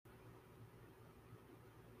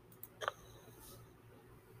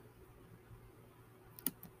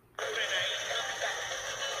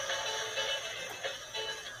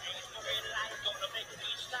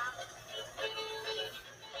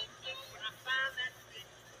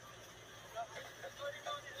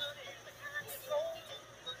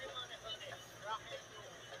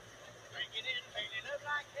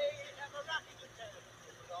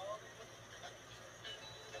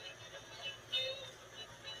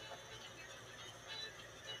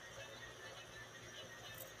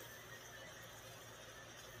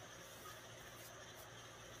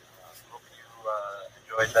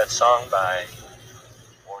enjoyed that song by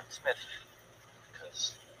Warren Smith,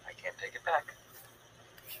 because I can't take it back.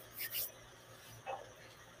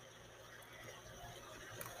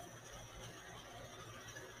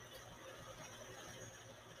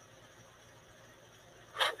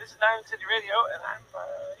 This is Diamond City Radio, and I'm,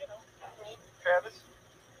 Travis.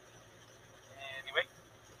 Anyway,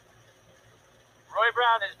 Roy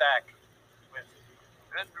Brown is back with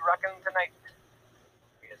Good Rockin' Tonight.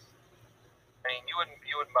 Yes. I mean, you wouldn't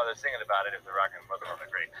bother singing about it if the rockin' wasn't all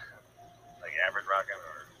that great. Like average rockin'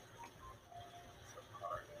 or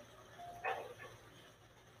subpar.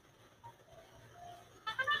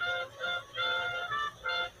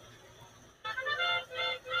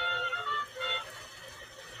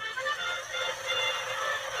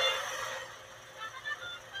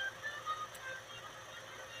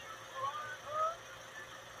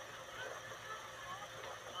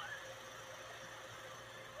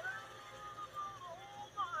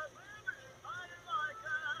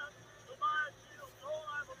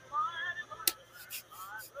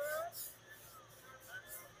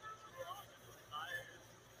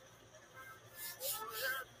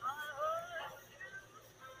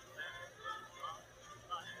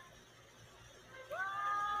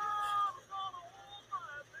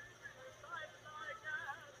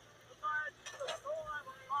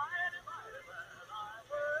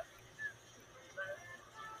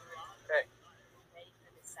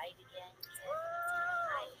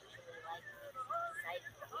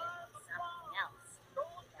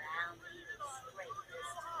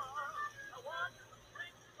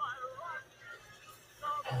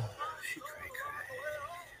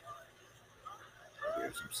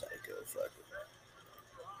 Some psycho fucker.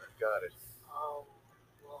 Got it. Oh,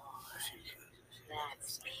 Lord.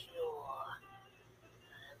 That's pure.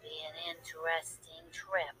 Gonna be an interesting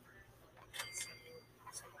trip.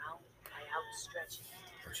 Surrounded by outstretched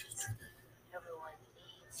hands. Everyone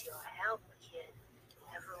needs your help, kid.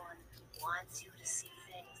 Everyone wants you to see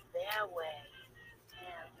things their way.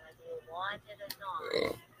 And whether you want it or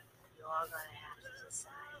not, you're gonna have to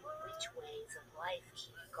decide which ways of life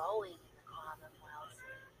keep going in the Commonwealth.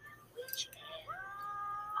 Which end?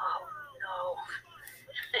 Oh no.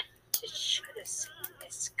 You should have seen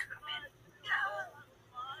this coming.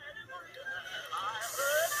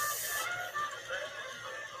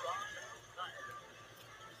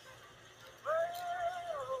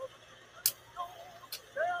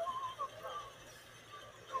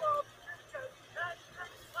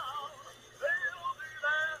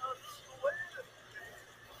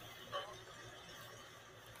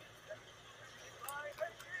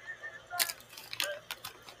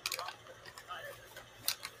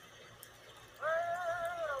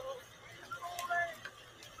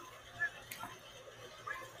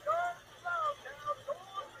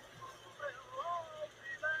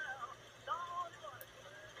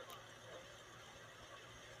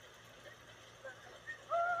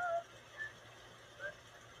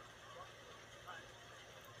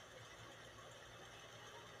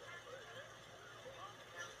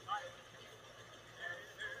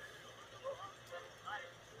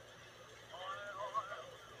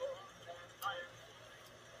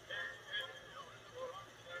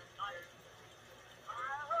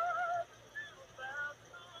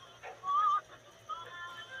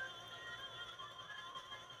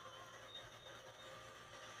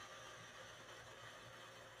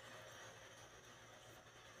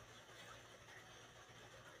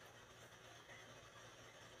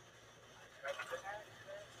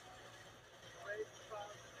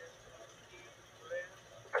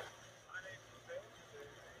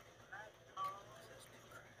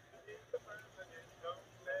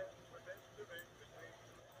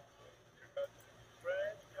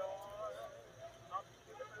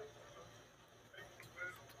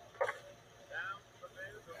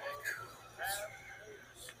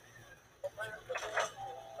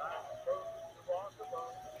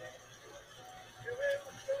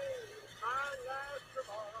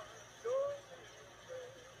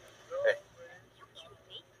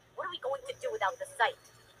 Without the sight.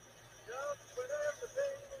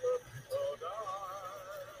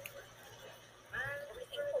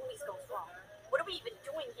 Everything always goes wrong. What are we even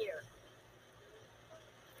doing here?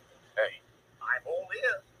 Hey, I'm all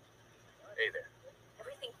ears. Hey there.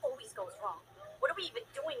 Everything always goes wrong. What are we even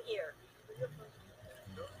doing here?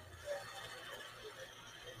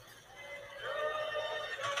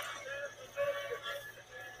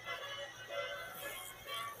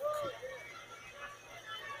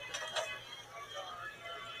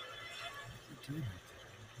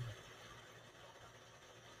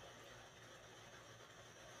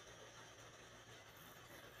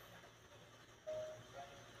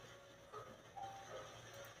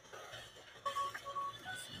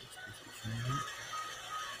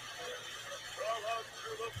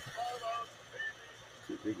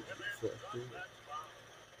 Too big of a fuck, dude.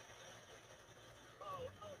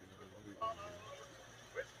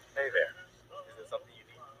 Hey there. Is there something you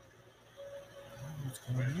need? What's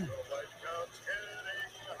going on?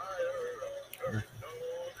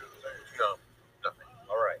 No, nothing.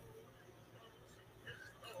 All right.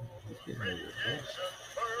 He's getting over the bus.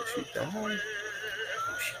 Did she die?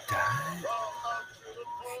 Oh, she died?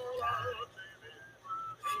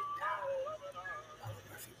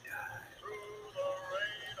 Murphy died.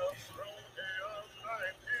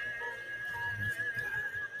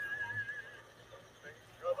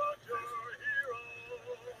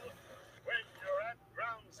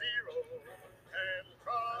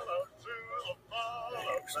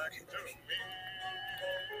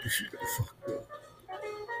 She got fucked up.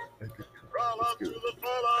 Crawl up to the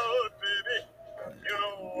fallout, baby. You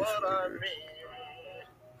know what I mean.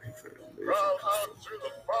 Crawl out through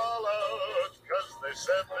the fallout, cause they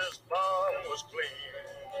said this bomb was clean.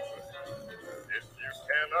 If you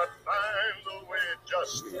cannot find the way,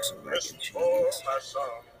 just listen for my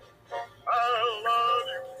song. I'll love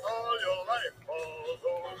you all your life,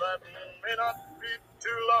 although that may not be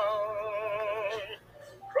too long.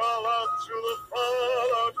 Crawl out through the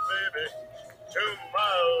fallout, baby, to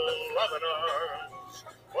my loving arms,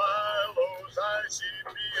 while those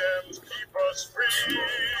ICBMs keep us free.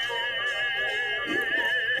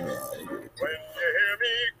 When you hear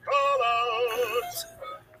me call out,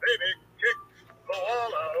 baby, kick the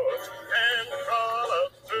wall out and crawl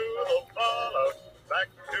out through the fallout back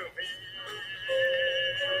to me.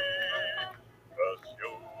 'Cause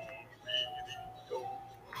you'll be the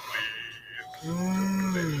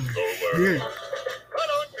only in the world. Why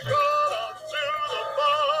don't you call out through the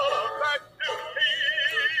fallout back to me?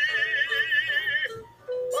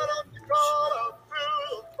 Why don't you call out through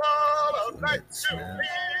the fallout back to me?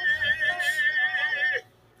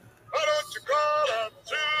 Why don't you call out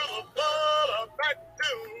through the fallout back to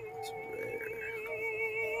me?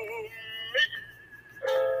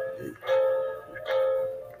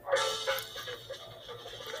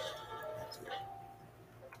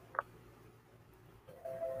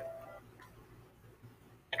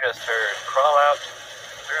 You just heard crawl out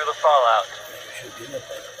through the fallout.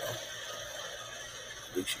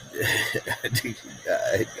 I think she did. I think she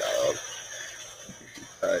died, dog.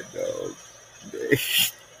 Dog.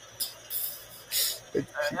 And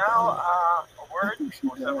now, a word or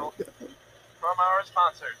several from our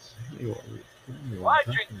sponsors. Why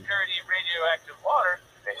drink dirty radioactive water?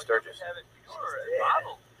 Hey, Sturgis. Have it pure and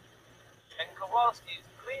bottled. And Kowalski's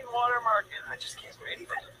Clean Water Market. I just can't wait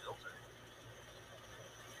for the filter.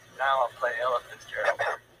 Now I'll play Ella Fitzgerald.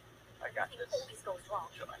 I got this. Always goes wrong.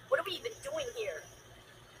 What are we even doing here?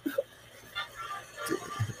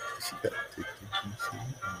 She got addicted to PC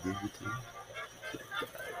and gave it to him. She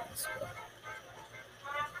died and stuff.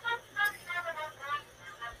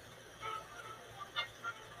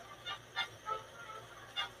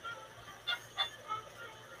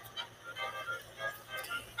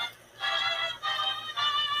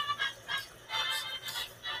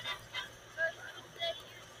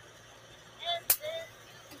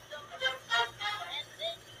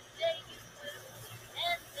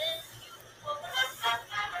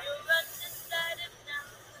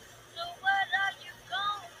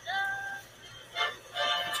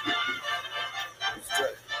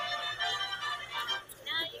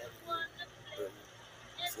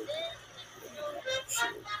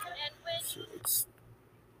 So let's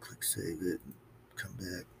click save it and come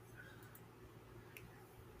back.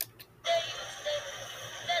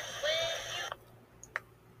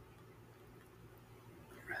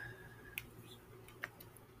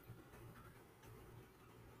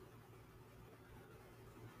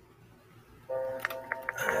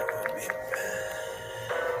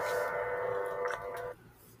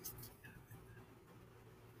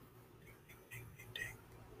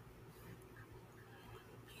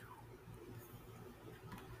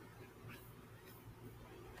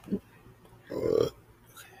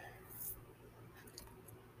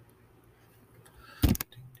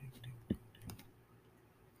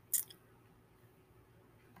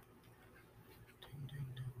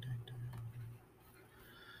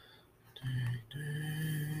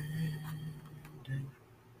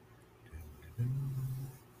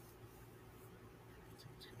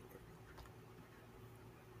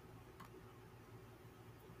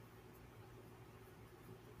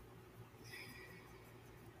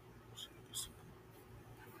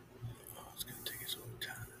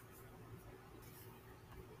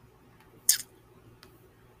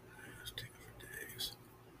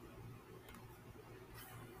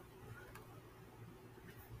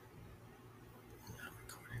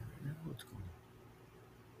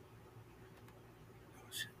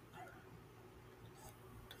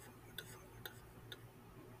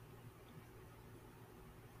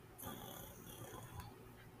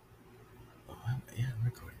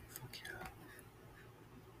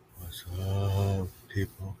 So,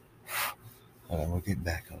 people. Hold on, we'll get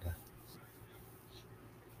back on that.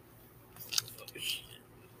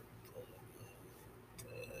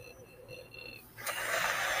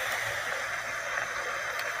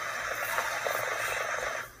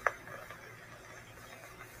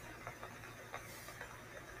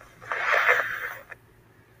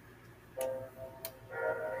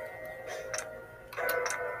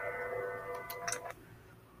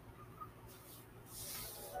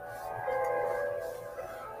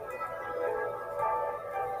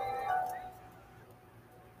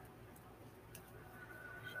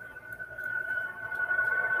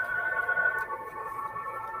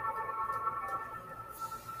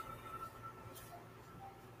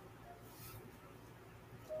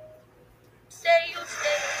 Say you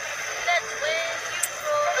stay, that's when you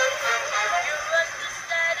go. You're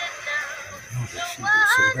undecided now. No, So but she why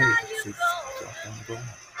did so are late. you She gone? dropped on the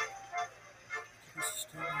ground. This is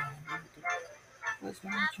still on. What's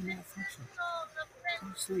wrong I've with you been malfunction? sitting on the fence, Go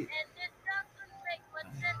to sleep. and it doesn't make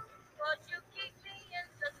much sense. Cause you keep me in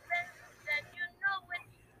suspense, and you know it.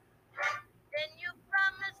 Then you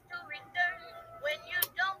promise to return. When you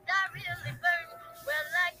don't, I really burn. Well,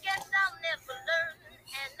 I guess I'll never learn,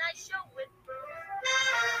 and I show it.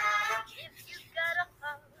 If you got a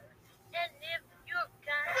heart, and if you're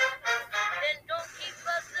kind, then don't keep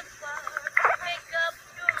us apart. Make up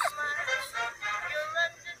your mind. You're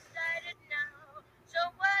undecided now. So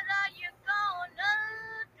what are you gonna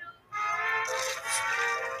do?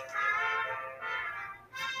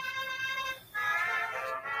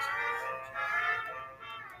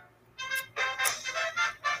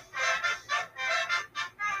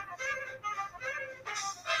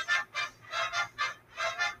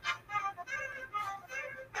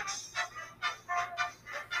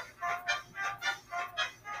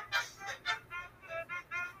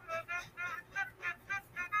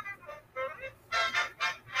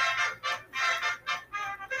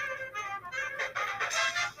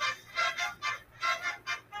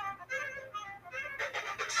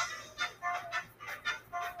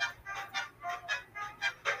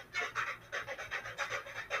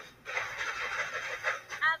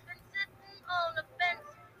 I've been sitting on the fence,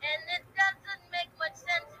 and it doesn't make much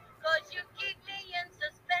sense. Cause you keep me in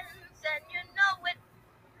suspense, and you know it.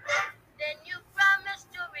 Then you promise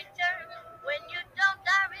to return. When you don't,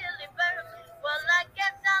 I really burn. Well, I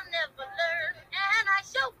guess I'll never learn, and I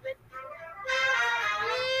show it.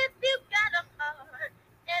 If you got a heart,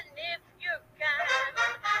 and if you're kind,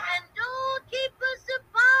 and don't keep us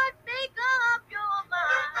apart, make up your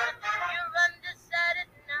mind. You're undecided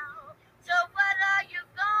now, so what are you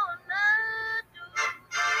gonna do?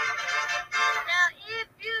 Now, if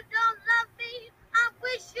you don't love me, I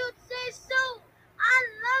wish you'd say so. I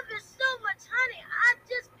love you so much, honey. I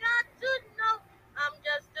just got to know I'm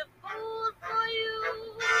just a fool for you.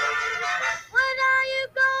 What are you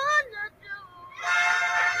gonna do?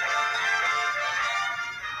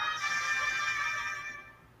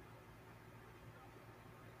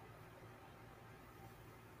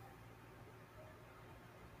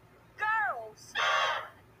 Girls,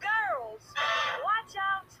 girls, watch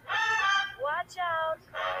out, watch out.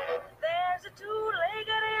 There's a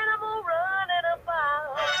two-legged animal running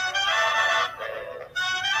about.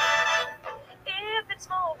 If it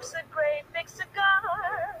smokes a great big cigar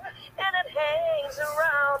and it hangs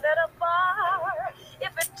around at a bar,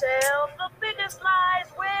 if it tells the biggest lies,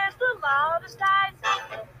 wears the loudest ties,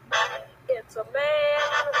 it's a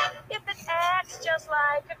man. If it acts just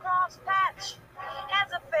like a cross patch,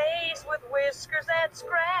 has a face with whiskers that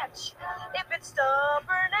scratch, if it's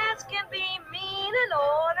stubborn as can be, mean and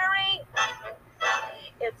ornery,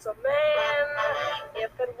 it's a man.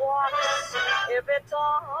 If it walks, if it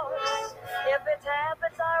talks, if its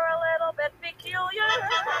habits are a little bit peculiar,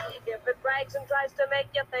 if it brags and tries to make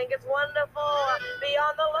you think it's wonderful, be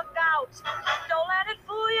on the lookout. Don't let it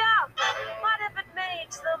fool you. But if it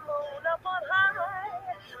makes the moon up on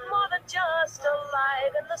high, more than just a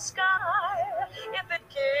light in the sky, if it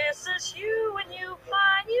kisses you and you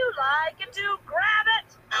find you like it to grab it,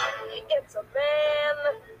 it's a man.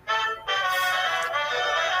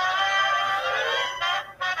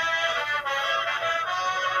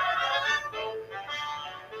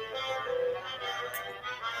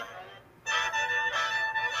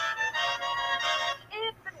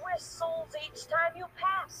 If it whistles each time you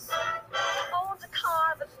pass, owns a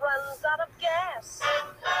car that runs out of gas,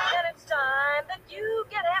 then it's time that you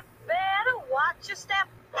get up, better watch your step.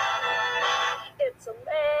 It's a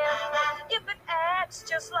man. If it acts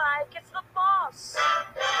just like it's the boss,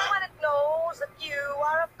 when it knows that you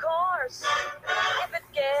are, of course, if it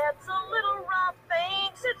gets a little rough,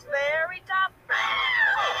 thinks it's very tough,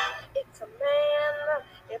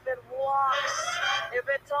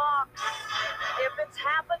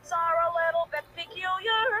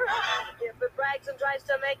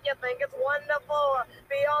 think it's wonderful.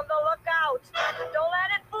 Be on the lookout. Don't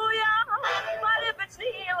let it fool ya. But if it's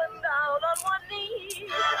kneeling down on one knee,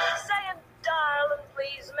 saying, darling,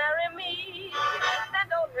 please marry me, then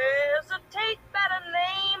don't hesitate. Better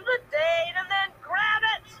name the date and then grab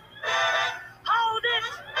it. Hold it.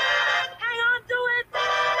 Hang on to it.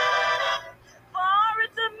 For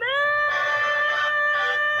it's a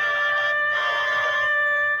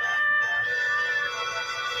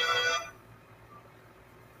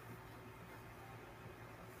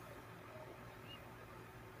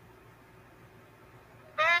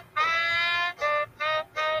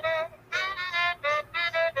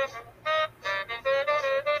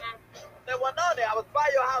Say, Winoni, I was by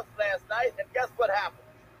your house last night, and guess what happened?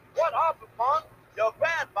 What happened, Punk? Your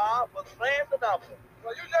grandma was playing the number.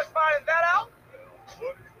 Well, you just finding that out?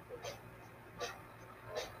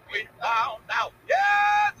 We found out.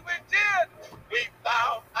 Yes, we did. We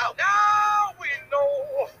found out. Now we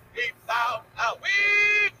know. We found out.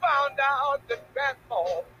 We found out that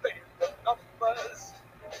grandma played the numbers.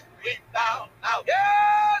 We found out.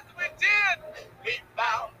 Yes, we did. We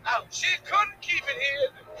found out. She couldn't keep it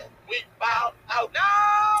hid. We found out.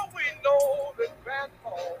 Now we know that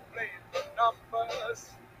grandma played the numbers.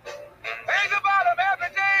 Think about them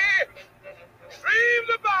every day. Dreams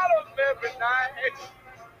about them every night.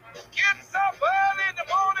 Getting up early in the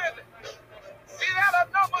morning. See that the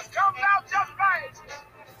numbers coming out just right.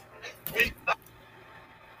 We found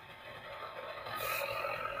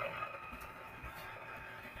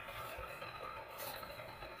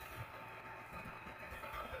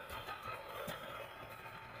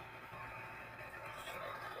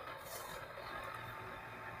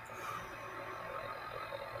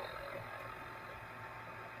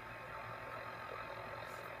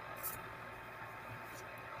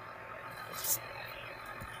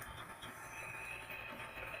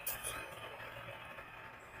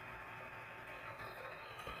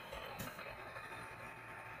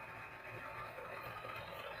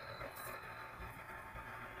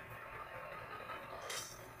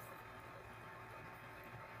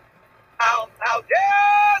out.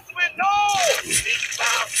 Yes, we know. We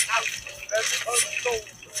found out. Let's unload.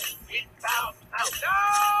 We found out.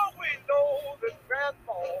 Now we know that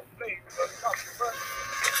grandma played the numbers.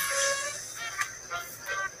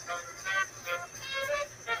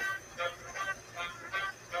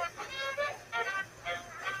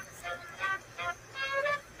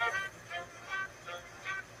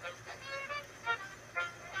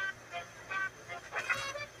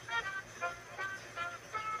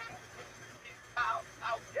 Found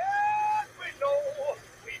out. Yes, we know.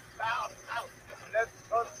 We found out. Let's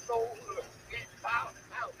unload. We found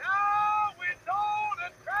out. Now we know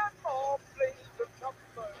that grandma played the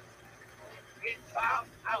numbers. We found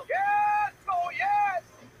out. Yes, oh yes.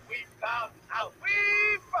 We found out. We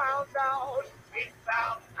found out. We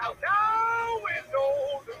found out. Now we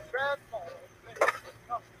know that grandma played the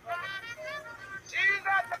numbers. She's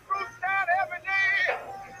at the fruit stand every day.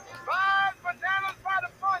 Buys bananas by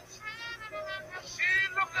the bunch. She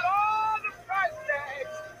looked at all the price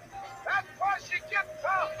tags. That's why she gets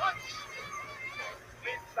her hunch.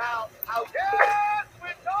 We found out. Yes, we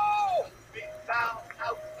know. We found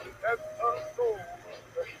out. Let's go.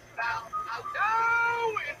 We found out.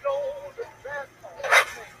 Now we know the grandma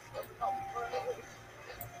makes the numbers.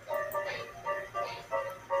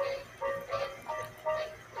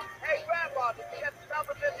 Hey, Grandma, did you get the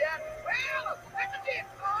numbers in yet? Well, let me get,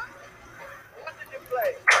 son. What did you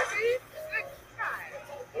play? 3, 6, 9.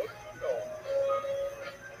 What did you know?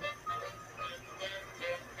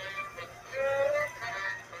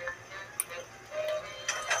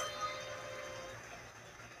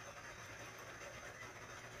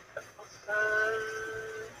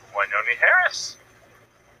 Winoni Harris.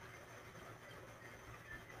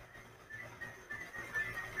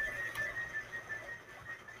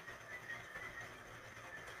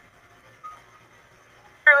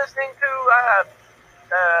 You're listening to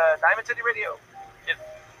Diamond City Radio,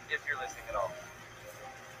 if you're listening at all.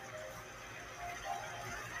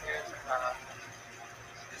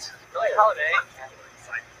 This is Billie Holiday.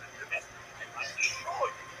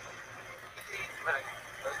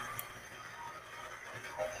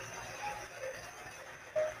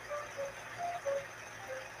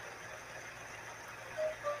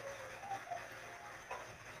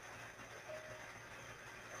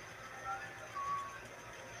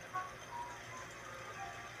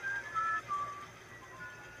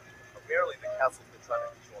 Apparently the castle's been trying to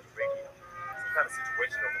control the radio. Some kind of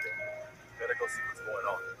situation over there. Better go see what's going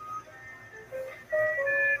on.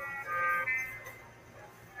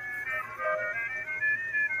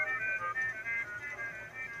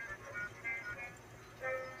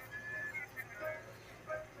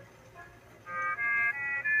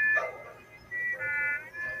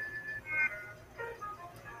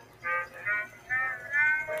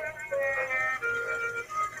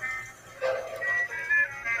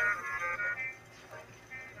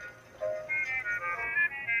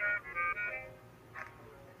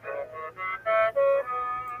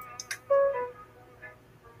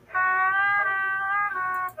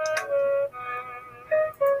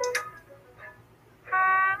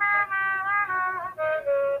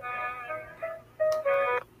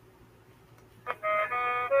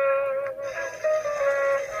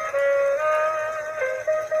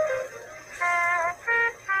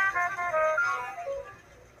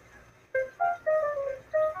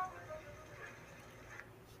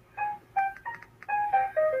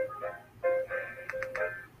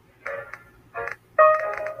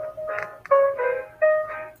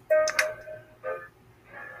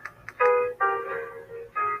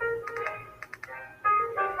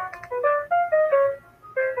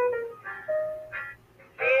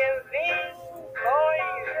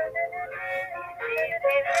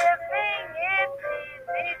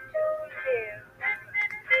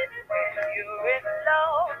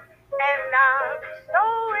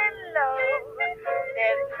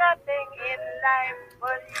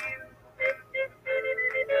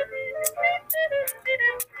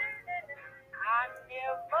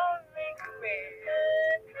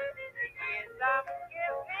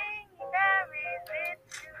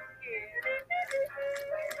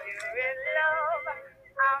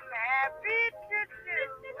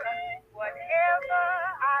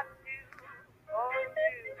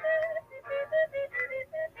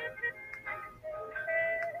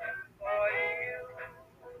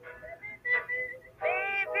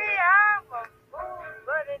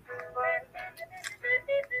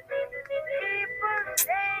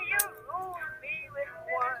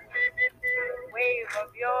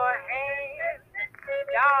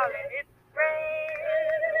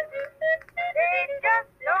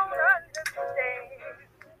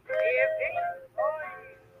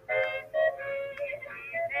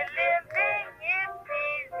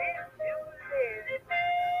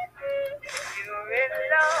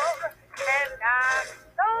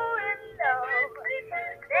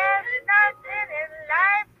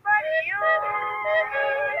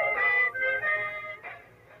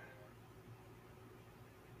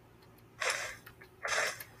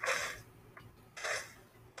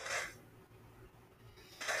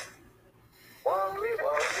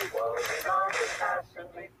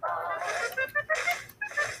 passingly by.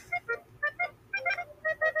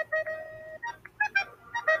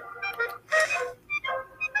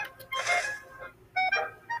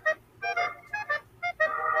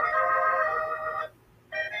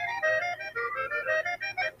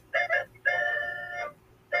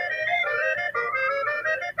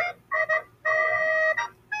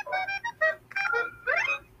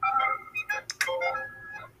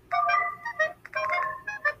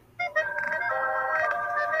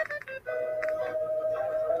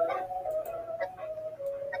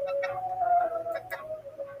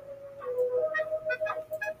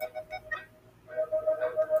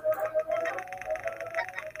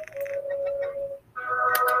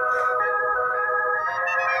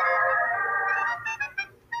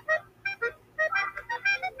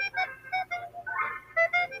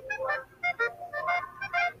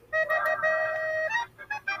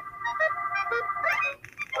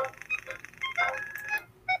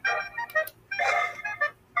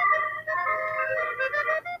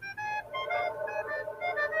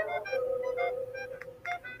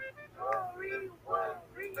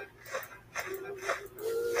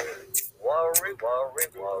 Worry, worry,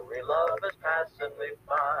 worry, love is passing me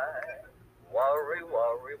by. Worry,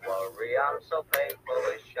 worry, worry, I'm so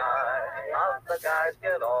painfully shy. Of the guys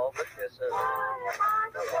get all the kisses. Why am I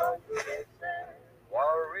the one who misses?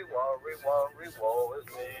 Worry, worry, worry, woe is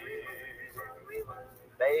me.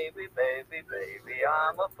 Baby, baby, baby,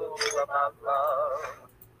 I'm a fool about love.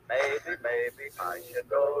 Maybe, maybe I should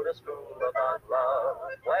go to school about love.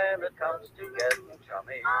 When it comes to getting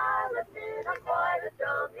chummy, I'll admit I'm quite a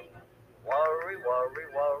dummy. Worry, worry,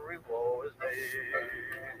 worry, woe is me.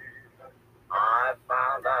 I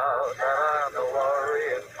found out that I'm the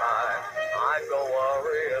worrying kind. I go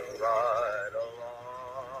worrying right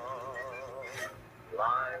along.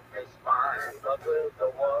 Life is fine, but with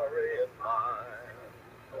the worry in mind,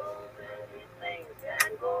 so many things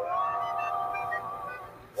can go wrong.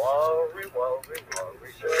 Worry, worry,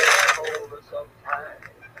 worry, should I hold her sometime?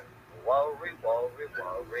 Worry, worry,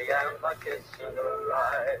 worry, and my kissing her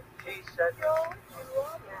right. She said, Joe, you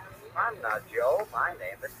are married. I'm not Joe, my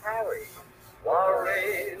name is Harry.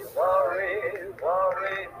 Worry, worry,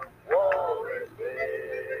 worry, woe is me.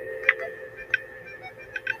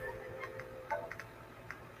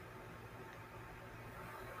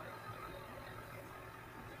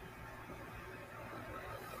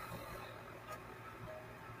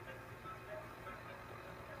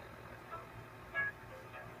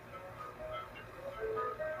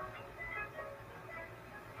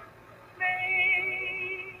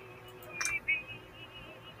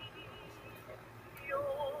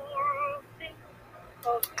 You'll think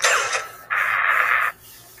of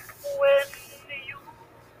when you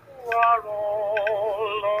are all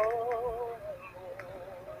alone.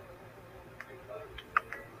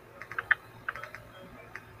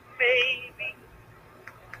 Maybe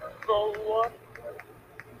the one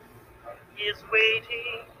is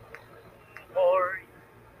waiting for you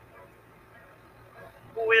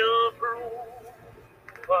will prove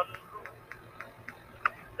untrue.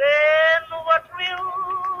 Then what will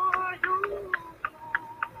you do?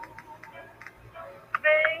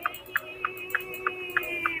 Maybe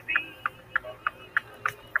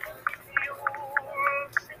you'll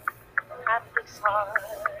sit at the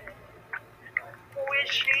side,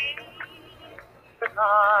 wishing that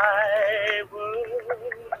I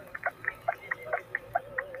would.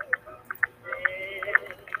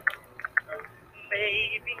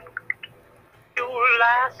 Maybe you'll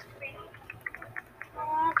ask me to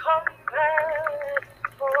come back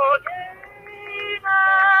again,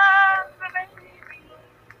 and maybe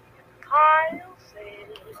I'll say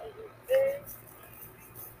this.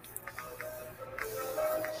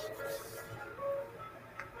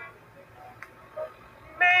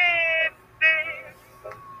 Maybe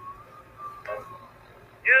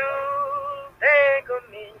you'll think of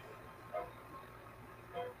me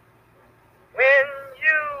when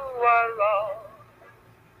you are all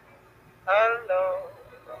alone.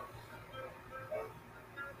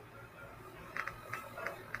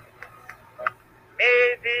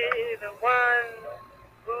 Maybe the one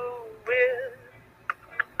who will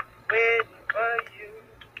wait for you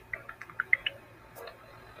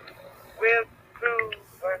will prove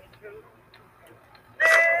untrue.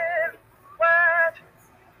 Then what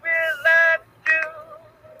will I do?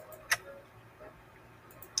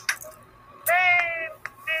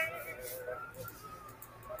 Maybe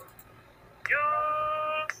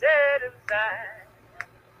you'll sit inside,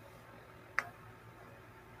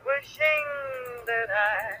 wishing that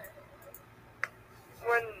I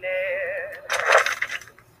were near.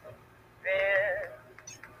 Then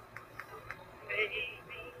maybe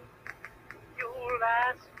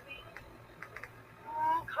last week.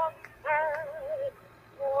 Come back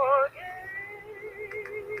again.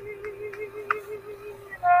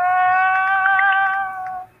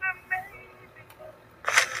 And maybe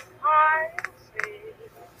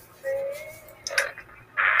I'll say,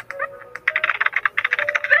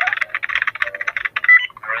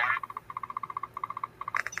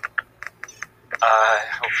 I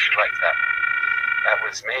hope you liked that. That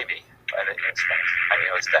was maybe by the Express. I mean,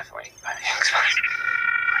 it was definitely by the Express.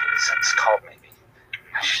 It's called maybe.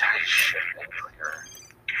 I should have been clearer.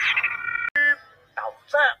 Now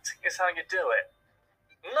that is how you do it.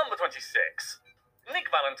 Number 26.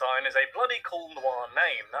 Nick Valentine is a bloody cool noir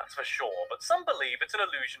name, that's for sure, but some believe it's an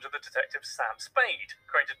allusion to the detective Sam Spade,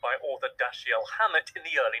 created by author Dashiell Hammett in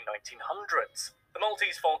the early 1900s. The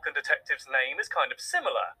Maltese Falcon detective's name is kind of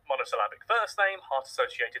similar, monosyllabic first name,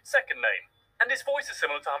 heart-associated second name, and his voice is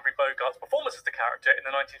similar to Humphrey Bogart's performance as the character in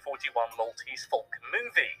the 1941 Maltese Falcon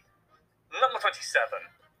movie. Number 27.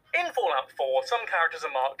 In Fallout 4, some characters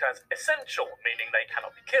are marked as essential, meaning they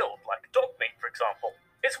cannot be killed, like Dogmeat, for example.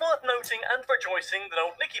 It's worth noting and rejoicing that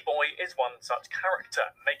old Nicky Boy is one such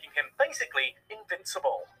character, making him basically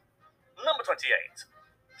invincible. Number 28.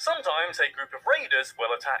 Sometimes a group of raiders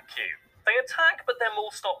will attack you. They attack, but then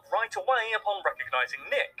will stop right away upon recognizing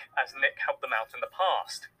Nick, as Nick helped them out in the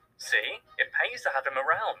past. See, it pays to have him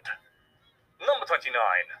around. Number 29.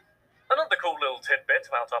 Another cool little tidbit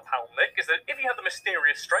about our pal Nick is that if you have the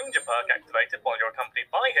Mysterious Stranger perk activated while you're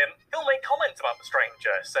accompanied by him, he'll make comments about the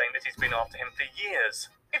stranger, saying that he's been after him for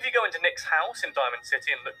years. If you go into Nick's house in Diamond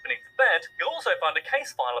City and look beneath the bed, you'll also find a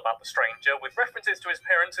case file about the stranger with references to his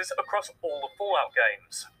appearances across all the Fallout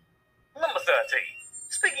games. Number 30.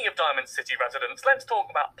 Speaking of Diamond City residents, let's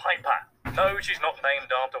talk about Piper. No, she's not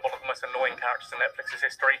named after one of the most annoying characters in Netflix's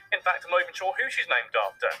history. In fact, I'm not even sure who she's named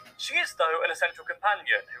after. She is, though, an essential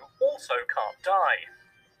companion who also can't die.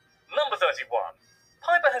 Number 31.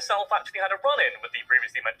 Piper herself actually had a run-in with the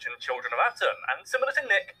previously mentioned Children of Atom, and similar to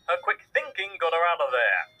Nick, her quick thinking got her out of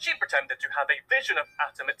there. She pretended to have a vision of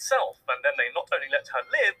Atom itself, and then they not only let her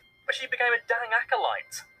live, but she became a dang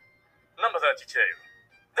acolyte. Number 32.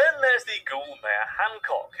 Then there's the ghoul Mayor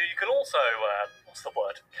Hancock, who you can also,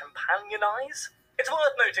 companionize? It's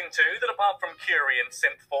worth noting too that apart from Curie in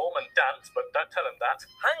synth form and dance, but don't tell him that,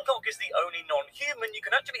 Hancock is the only non-human you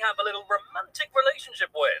can actually have a little romantic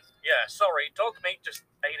relationship with. Yeah, sorry, Dogmeat just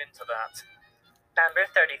ate into that. Number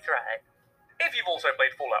 33. If you've also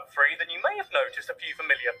played Fallout 3, then you may have noticed a few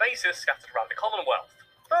familiar faces scattered around the Commonwealth.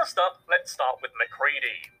 First up, let's start with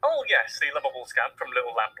MacReady. Oh yes, the lovable scamp from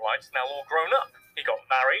Little Lamplight, now all grown up. He got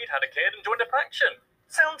married, had a kid, and joined a faction.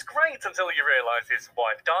 Sounds great until you realise his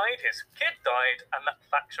wife died, his kid died, and that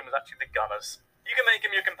faction was actually the Gunners. You can make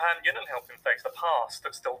him your companion and help him face the past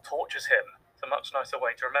that still tortures him. It's a much nicer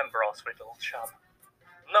way to remember our sweet little chum.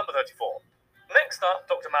 Number 34. Next up,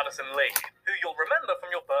 Dr. Madison Lee, who you'll remember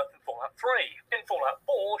from your birth in Fallout 3. In Fallout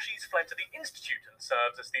 4, she's fled to the Institute and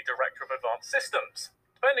serves as the Director of Advanced Systems.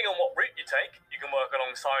 Depending on what route you take, you can work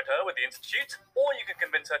alongside her with the Institute, or you can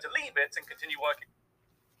convince her to leave it and continue working.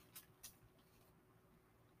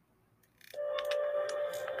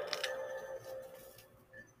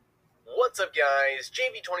 What's up guys,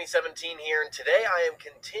 JV2017 here, and today I am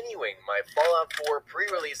continuing my Fallout 4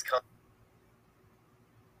 pre-release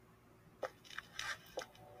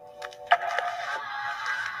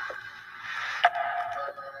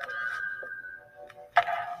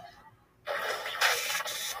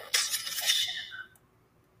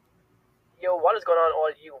Yo, what is going on, all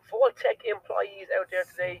you Vault-Tec employees out there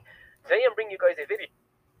today? Today I'm bringing you guys a video.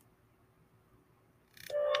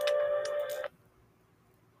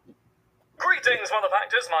 Greetings,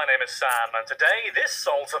 motherfuckers, my name is Sam, and today, this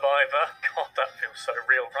Soul Survivor, God, that feels so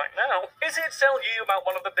real right now, is here to tell you about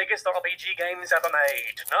one of the biggest RPG games ever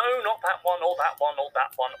made. No, not that one, or that one, or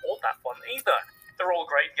that one, or that one either. They're all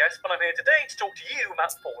great, yes, but I'm here today to talk to you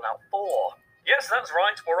about Fallout 4. Yes, that's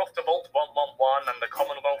right, we're off to Vault 111 and the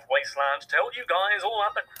Commonwealth Wasteland to tell you guys all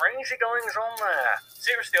about the crazy goings on there.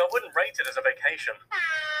 Seriously, I wouldn't rate it as a vacation.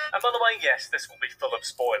 And by the way, yes, this will be full of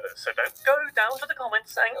spoilers, so don't go down to the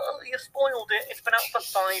comments saying, oh, you spoiled it, it's been out for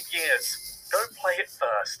 5 years. Go play it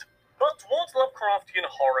first. But what Lovecraftian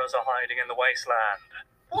horrors are hiding in the Wasteland?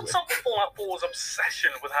 What's up with Fallout 4's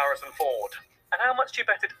obsession with Harrison Ford? And how much do you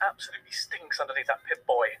bet it absolutely stinks underneath that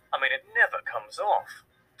Pip-Boy? I mean, it never comes off.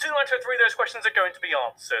 2 out of 3 of those questions are going to be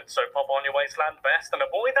answered, so pop on your Wasteland vest and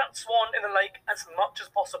avoid that swan in the lake as much as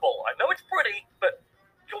possible. I know it's pretty, but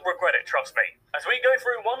you'll regret it, trust me, as we go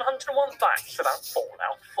through 101 facts about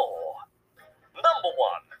Fallout 4. Number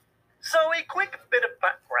 1. So a quick bit of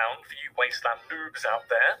background for you Wasteland noobs out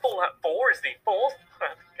there. Fallout 4 is the fourth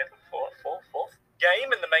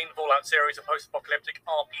game in the main Fallout series of post-apocalyptic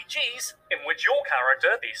RPGs, in which your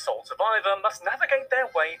character, the sole survivor, must navigate their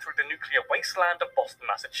way through the nuclear wasteland of Boston,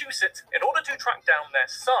 Massachusetts, in order to track down their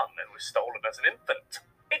son, who was stolen as an infant.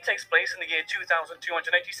 It takes place in the year 2287,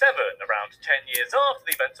 around 10 years after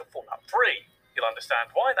the events of Fallout 3. You'll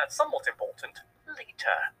understand why that's somewhat important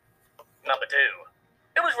later. Number 2.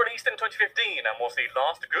 It was released in 2015 and was the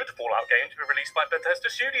last good Fallout game to be released by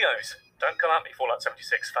Bethesda Studios. Don't come at me, Fallout 76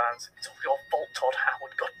 fans. It's all your fault, Todd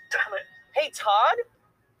Howard, god damn it. Hey, Todd?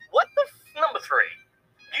 What the Number 3.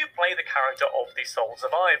 You play the character of the sole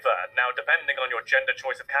survivor. Now, depending on your gender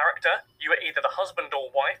choice of character, you are either the husband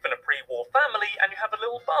or wife in a pre-war family and you have a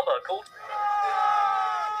little bubba called...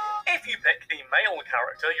 If you pick the male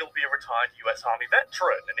character, you'll be a retired US Army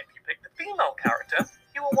veteran, and if you pick the female character,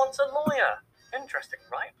 you were once a lawyer. Interesting,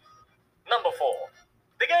 right? Number 4.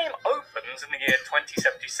 The game opens in the year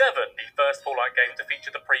 2077, the first Fallout game to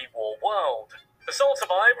feature the pre-war world. The sole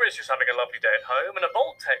survivor is just having a lovely day at home, and a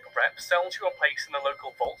Vault-Tec rep sells you a place in the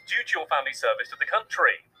local vault due to your family service to the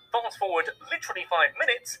country. Fast forward literally 5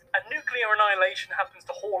 minutes, and nuclear annihilation happens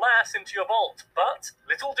to haul ass into your vault. But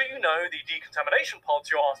little do you know, the decontamination pods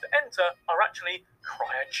you're asked to enter are actually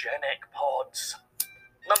cryogenic pods.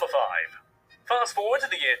 Number 5. Fast forward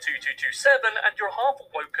to the year 2227, and you're half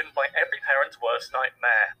awoken by every parent's worst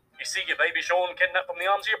nightmare. You see your baby Sean kidnapped from the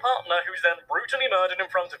arms of your partner, who's then brutally murdered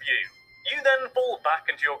in front of you. You then fall back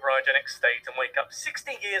into your cryogenic state and wake up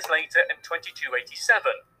 60 years later in 2287.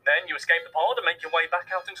 Then you escape the pod and make your way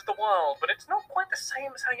back out into the world, but it's not quite the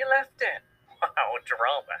same as how you left it. Wow,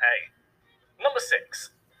 drama, hey. Number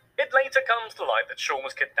 6. It later comes to light that Sean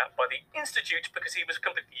was kidnapped by the Institute because he was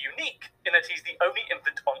completely unique, in that he's the only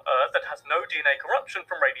infant on Earth that has no DNA corruption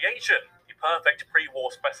from radiation, the perfect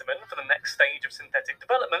pre-war specimen for the next stage of synthetic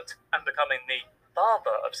development and becoming the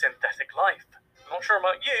father of synthetic life. Not sure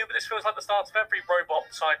about you, but this feels like the start of every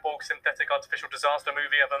robot, cyborg, synthetic, artificial disaster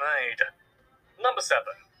movie ever made. Number 7.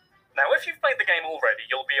 Now, if you've played the game already,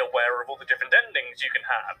 you'll be aware of all the different endings you can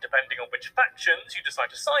have, depending on which factions you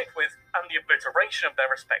decide to side with, and the obliteration of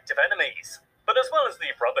their respective enemies. But as well as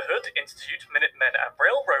the Brotherhood, Institute, Minutemen, and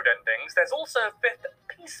Railroad endings, there's also a 5th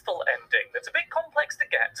peaceful ending that's a bit complex to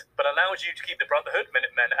get, but allows you to keep the Brotherhood,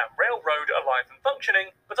 Minutemen, and Railroad alive and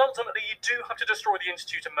functioning, but ultimately you do have to destroy the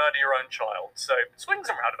Institute and murder your own child, so swings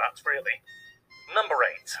and roundabouts, really. Number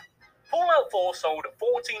 8. Fallout 4 sold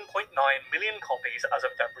 14.9 million copies as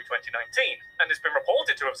of February 2019, and has been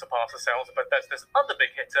reported to have surpassed the sales of Bethesda's other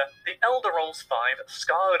big hitter, The Elder Scrolls V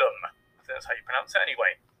Skyrim. I think that's how you pronounce it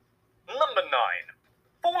anyway. Number 9.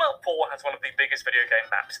 Fallout 4 has one of the biggest video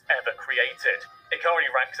game maps ever created. It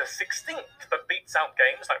currently ranks as 16th, but beats out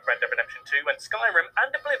games like Red Dead Redemption 2 and Skyrim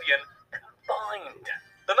and Oblivion combined.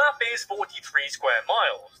 The map is 43 square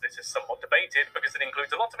miles. This is somewhat debated because it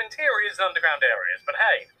includes a lot of interiors and underground areas, but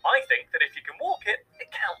hey, I think that if you can walk it,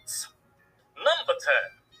 it counts. Number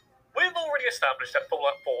 10. We've already established that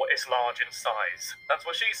Fallout 4 is large in size. That's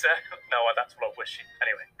what she said. No, that's what I wish she...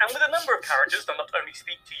 Anyway. And with a number of characters that not only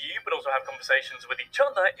speak to you, but also have conversations with each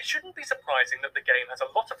other, it shouldn't be surprising that the game has a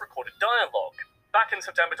lot of recorded dialogue. Back in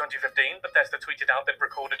September 2015, Bethesda tweeted out they'd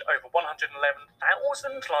recorded over 111,000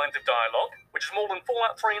 lines of dialogue, which is more than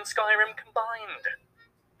Fallout 3 and Skyrim combined.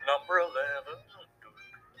 Number 11.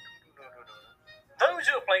 Those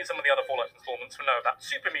who have played some of the other Fallout installments will know about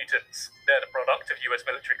super mutants. They're the product of US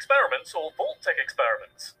military experiments or Vault-Tec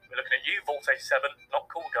experiments. We're looking at you, Vault 87.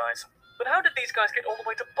 Not cool, guys. But how did these guys get all the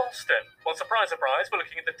way to Boston? Well, surprise, surprise, we're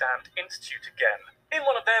looking at the damned Institute again. In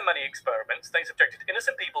one of their many experiments, they subjected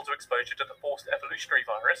innocent people to exposure to the Forced Evolutionary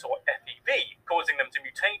Virus, or FEV, causing them to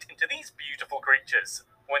mutate into these beautiful creatures.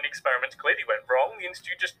 When the experiment clearly went wrong, the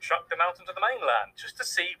Institute just chucked them out into the mainland, just to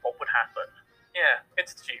see what would happen. Yeah,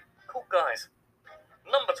 Institute. Cool guys.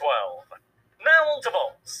 Number 12. Now on to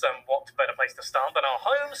vaults, and what better place to start than our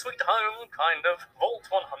home sweet home, kind of, Vault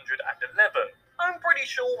 111. I'm pretty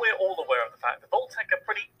sure we're all aware of the fact that Vault-Tec are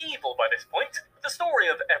pretty evil by this point, but the story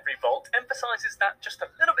of every vault emphasizes that just a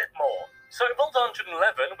little bit more. So Vault 111,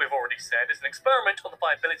 we've already said, is an experiment on the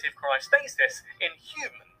viability of cryostasis in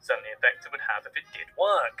humans and the effect it would have if it did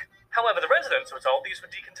work. However, the residents were told these were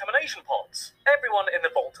decontamination pods. Everyone in the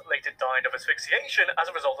vault later died of asphyxiation as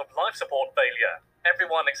a result of life support failure.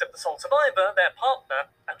 Everyone except the sole survivor, their partner,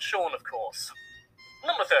 and Sean, of course.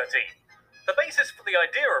 Number 13. The basis for the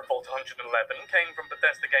idea of Vault 111 came from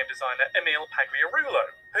Bethesda game designer Emil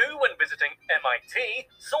Pagliarulo, who, when visiting MIT,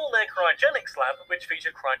 saw their cryogenics lab, which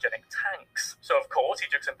featured cryogenic tanks. So, of course, he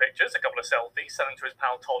took some pictures, a couple of selfies, sent them to his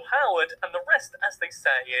pal Todd Howard, and the rest, as they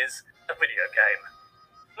say, is a video game.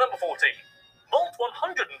 Number 14. Vault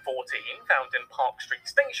 114, found in Park Street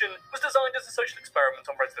Station, was designed as a social experiment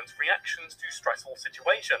on residents' reactions to stressful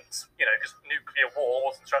situations. You know, because nuclear war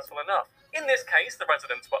wasn't stressful enough. In this case, the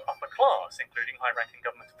residents were upper class, including high-ranking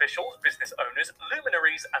government officials, business owners,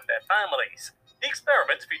 luminaries, and their families. The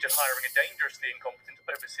experiment featured hiring a dangerously incompetent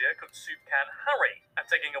overseer called Soup Can Harry, and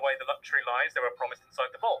taking away the luxury lives they were promised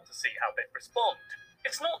inside the vault to see how they'd respond.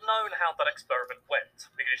 It's not known how that experiment went.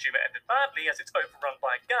 We can assume it ended badly, as it's overrun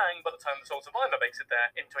by a gang by the time the sole survivor makes it there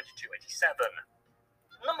in 2287.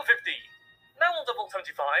 Number 15. Now on to Vault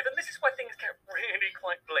 75, and this is where things get really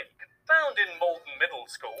quite bleak. Found in Malden Middle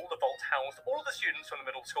School, the vault housed all of the students from the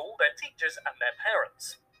middle school, their teachers, and their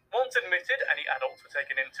parents. Once admitted, any adults were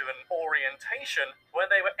taken into an orientation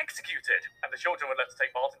where they were executed, and the children were led to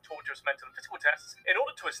take part in torturous mental and physical tests in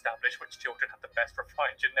order to establish which children had the best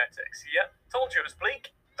refined genetics. Yeah, told you it was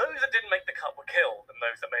bleak. Those that didn't make the cut were killed, and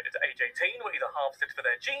those that made it to age 18 were either harvested for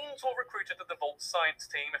their genes or recruited to the vault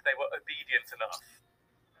science team if they were obedient enough.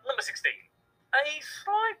 Number 16. A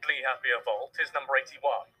slightly happier vault is number 81,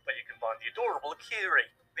 where you can find the adorable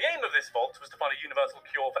Curie. The aim of this vault was to find a universal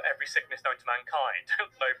cure for every sickness known to mankind.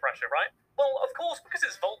 No pressure, right? Well, of course, because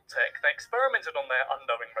it's vault tech, they experimented on their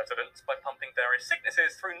unknowing residents by pumping various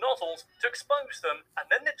sicknesses through nozzles to expose them, and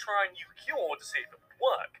then they'd try a new cure to see if it would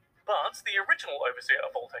work. But the original overseer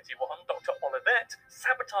of Vault 81, Dr. Olivet,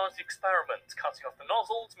 sabotaged the experiment, cutting off the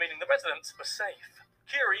nozzles, meaning the residents were safe.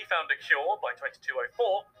 Curie found a cure by 2204,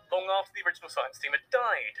 long after the original science team had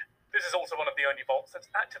died. This is also one of the only vaults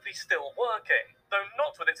that's actively still working, though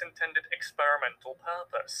not with its intended experimental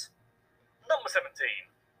purpose. Number 17.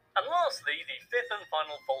 And lastly, the fifth and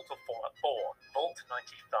final vault of Fallout 4, Vault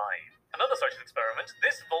 95. Another social experiment,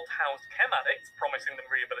 this vault housed chem addicts, promising them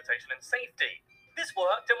rehabilitation and safety. This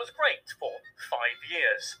worked and was great for 5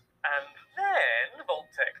 years. And then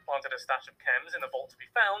Vault-Tec planted a stash of chems in the vault to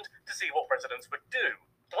be found to see what residents would do.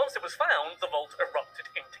 Once it was found, the vault erupted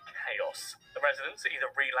into chaos. The residents either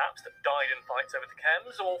relapsed, died in fights over the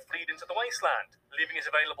chems, or fled into the wasteland, leaving it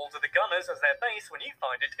available to the gunners as their base when you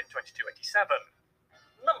find it in 2287.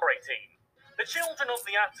 Number 18. The Children of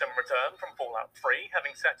the Atom return from Fallout 3,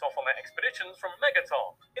 having set off on their expeditions from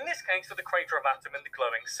Megaton, in this case to the crater of Atom in the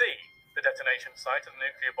glowing sea, the detonation site of the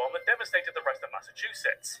nuclear bomb that devastated the rest of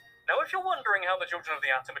Massachusetts. Now, if you're wondering how the Children of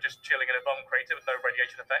the Atom are just chilling in a bomb crater with no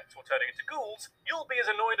radiation effects or turning into ghouls, you'll be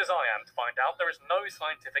as annoyed as I am to find out there is no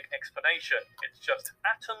scientific explanation. It's just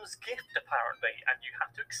Atom's gift, apparently, and you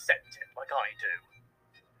have to accept it like I do.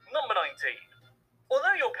 Number 19.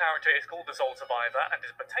 Although your character is called the Sole Survivor and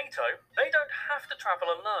is Potato, they don't have to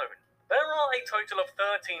travel alone. There are a total of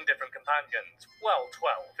 13 different companions. Well,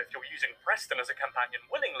 12. If you're using Preston as a companion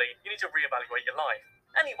willingly, you need to reevaluate your life.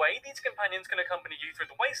 Anyway, these companions can accompany you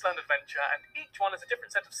through the Wasteland adventure, and each one has a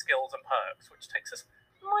different set of skills and perks, which takes us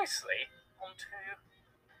nicely onto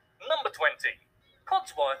number 20.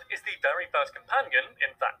 Codsworth is the very first companion,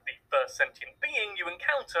 in fact the first sentient being you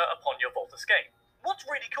encounter upon your vault escape. What's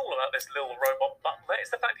really cool about this little robot butler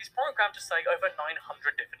is the fact he's programmed to say over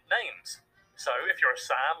 900 different names. So if you're a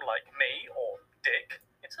Sam like me, or Dick,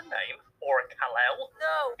 it's a name, or a Kal-El,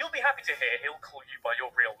 no, you'll be happy to hear he'll call you by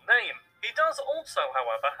your real name. He does also,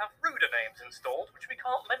 however, have ruder names installed, which we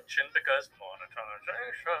can't mention because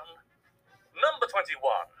monetization. Number 21.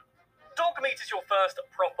 Dogmeat is your first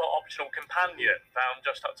proper optional companion, found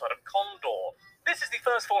just outside of Condor. This is the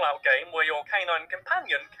first Fallout game where your canine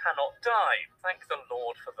companion cannot die. Thank the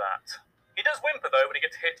Lord for that. He does whimper, though, when he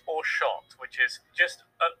gets hit or shot, which is just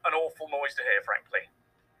an awful noise to hear, frankly.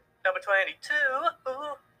 Number 22.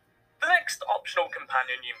 Ooh. The next optional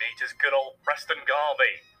companion you meet is good old Preston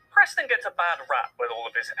Garvey. Preston gets a bad rap with all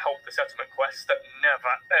of his help the settlement quests that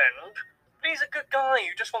never end. But he's a good guy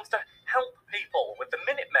who just wants to help people with the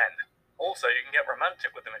Minutemen. Also, you can get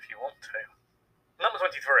romantic with them if you want to. Number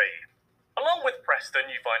 23. Along with Preston,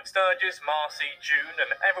 you find Sturgis, Marcy, June,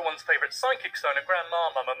 and everyone's favourite psychic stoner grandma,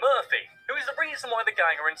 Mama Murphy, who is the reason why the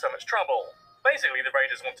gang are in so much trouble. Basically, the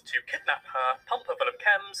raiders wanted to kidnap her, pump her full of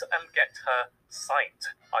chems, and get her sight,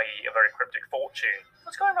 i.e. a very cryptic fortune.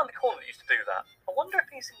 What's going around the corner that used to do that? I wonder if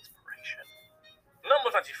he's inspiration.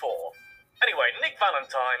 Number 24. Anyway, Nick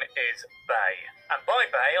Valentine is Bay. And by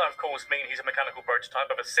Bay, I of course mean he's a mechanical prototype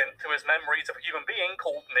of a synth who has memories of a human being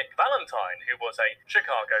called Nick Valentine, who was a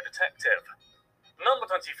Chicago detective. Number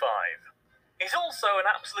 25. He's also an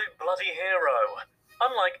absolute bloody hero.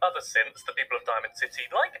 Unlike other synths, the people of Diamond City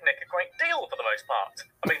like Nick a great deal for the most part.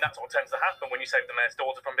 I mean, that's what tends to happen when you save the mayor's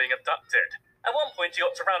daughter from being abducted. At one point, he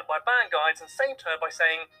got surrounded by bad guys and saved her by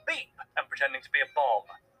saying beep and pretending to be a bomb.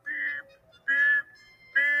 Beep, beep,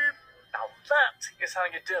 beep. Now that is how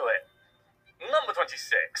you do it. Number 26.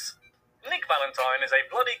 Nick Valentine is a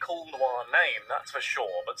bloody cool noir name, that's for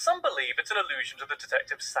sure, but some believe it's an allusion to the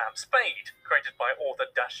detective Sam Spade, created by author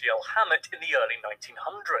Dashiell Hammett in the early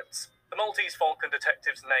 1900s. The Maltese Falcon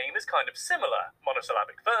detective's name is kind of similar,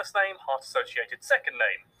 monosyllabic first name, heart-associated second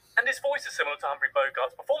name, and his voice is similar to Humphrey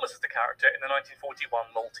Bogart's performance as the character in the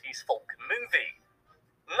 1941 Maltese Falcon movie.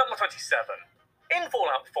 Number 27. In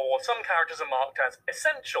Fallout 4, some characters are marked as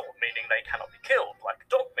essential, meaning they cannot be killed, like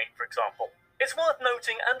Dogmeat, for example. It's worth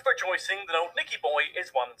noting and rejoicing that old Nicky Boy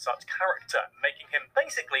is one such character, making him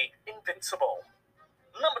basically invincible.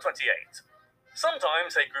 Number 28.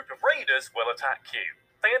 Sometimes a group of raiders will attack you.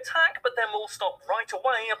 They attack, but then will stop right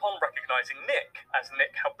away upon recognizing Nick, as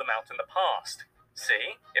Nick helped them out in the past.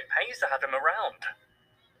 See, it pays to have him around.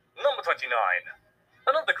 Number 29.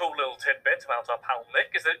 Another cool little tidbit about our pal Nick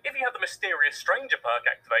is that if you have the Mysterious Stranger perk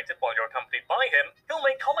activated while you're accompanied by him, he'll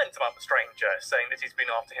make comments about the stranger, saying that he's been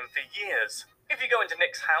after him for years. If you go into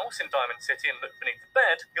Nick's house in Diamond City and look beneath the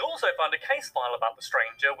bed, you'll also find a case file about the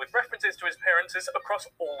stranger with references to his appearances across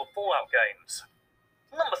all the Fallout games.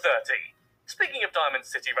 Number 30. Speaking of Diamond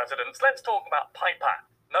City residents, let's talk about Piper.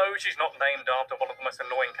 No, she's not named after one of the most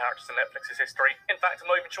annoying characters in Netflix's history. In fact, I'm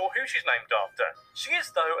not even sure who she's named after. She is,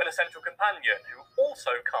 though, an essential companion who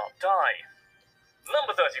also can't die.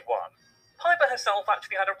 Number 31. Piper herself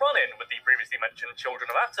actually had a run-in with the previously mentioned Children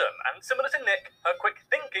of Atom, and similar to Nick, her quick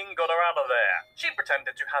thinking got her out of there. She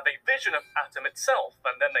pretended to have a vision of Atom itself,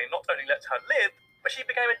 and then they not only let her live, but she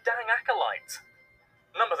became a dang acolyte.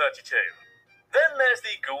 Number 32. Then there's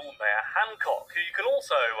the Ghoul Mayor Hancock, who you can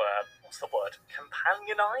also,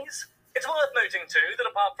 companionize? It's worth noting too that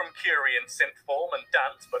apart from Curie in synth form and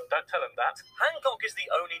dance, but don't tell him that, Hancock is the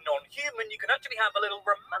only non-human you can actually have a little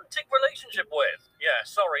romantic relationship with. Yeah,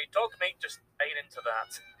 sorry, Dogmeat just ate into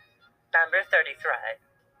that. Number 33.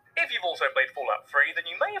 If you've also played Fallout 3, then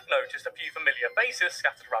you may have noticed a few familiar faces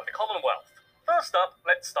scattered around the Commonwealth. First up,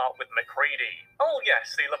 let's start with MacReady. Oh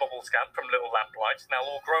yes, the lovable scamp from Little Lamplight is now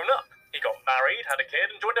all grown up. He got married, had a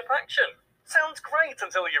kid, and joined a faction. Sounds great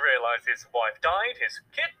until you realise his wife died, his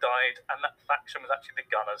kid died, and that faction was actually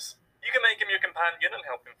the Gunners. You can make him your companion and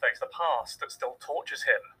help him face the past that still tortures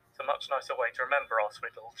him. It's a much nicer way to remember our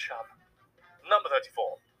sweet little chum. Number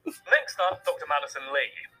 34. Next up, Dr. Madison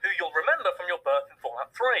Lee, who you'll remember from your birth in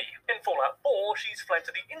Fallout 3. In Fallout 4, she's fled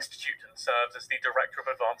to the Institute and serves as the Director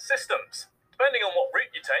of Advanced Systems. Depending on what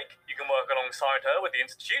route you take, you can work alongside her with the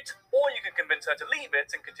Institute, or you can convince her to leave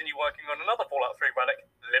it and continue working on another Fallout 3 relic,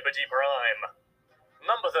 Liberty Prime.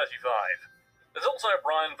 Number 35. There's also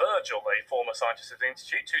Brian Virgil, a former scientist of the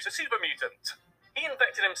Institute, who's a super mutant. He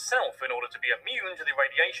infected himself in order to be immune to the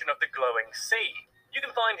radiation of the glowing sea. You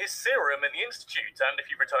can find his serum in the Institute, and if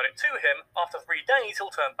you return it to him, after 3 days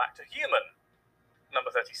he'll turn back to human.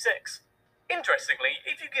 Number 36. Interestingly,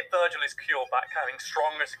 if you give Virgil his cure back having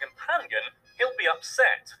Strong as a companion, he'll be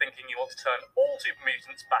upset, thinking you want to turn all super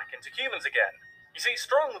mutants back into humans again. You see,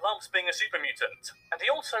 Strong loves being a super mutant, and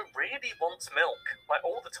he also really wants milk, like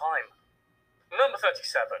all the time. Number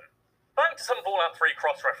 37. Back to some Fallout 3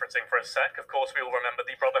 cross-referencing for a sec. Of course, we all remember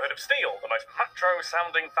the Brotherhood of Steel, the most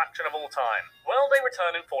macho-sounding faction of all time. Well, they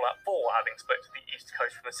return in Fallout 4, having split to the east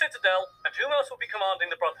coast from the Citadel, and who else will be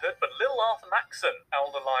commanding the Brotherhood but Lil Arthur Maxson,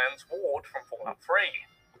 Elder Lyon's ward from Fallout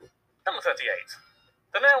 3. Number 38.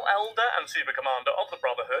 The now Elder and Super Commander of the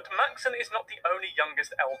Brotherhood, Maxson is not the only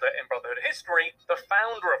youngest Elder in Brotherhood history, the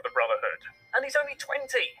founder of the Brotherhood. And he's only 20.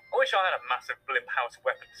 I wish I had a massive blimp house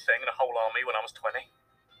weapons thing and a whole army when I was 20.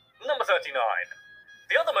 Number 39.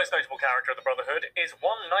 The other most notable character of the Brotherhood is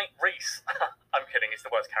One Night Reese. I'm kidding, he's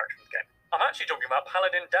the worst character in the game. I'm actually talking about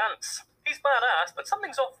Paladin Danse. He's badass, but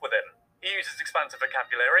something's off with him. He uses expansive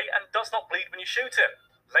vocabulary and does not bleed when you shoot him.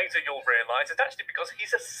 Later you'll realise it's actually because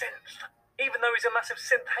he's a synth, even though he's a massive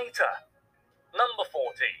synth hater. Number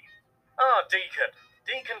 40. Deacon.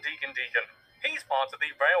 Deacon. He's part of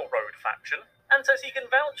the Railroad faction, and says he can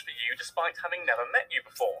vouch for you despite having never met you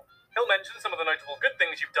before. He'll mention some of the notable good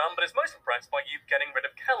things you've done, but is most impressed by you getting rid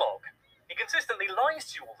of Kellogg. He consistently lies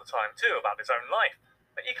to you all the time, too, about his own life,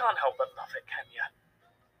 but you can't help but love it, can you?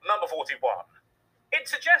 Number 41. It's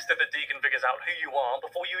suggested that Deacon figures out who you are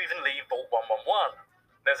before you even leave Vault 111.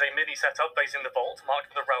 There's a mini setup facing the vault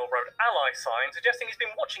marked with a Railroad ally sign, suggesting he's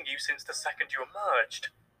been watching you since the second you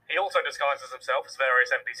emerged. He also disguises himself as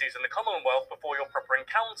various NPCs in the Commonwealth before your proper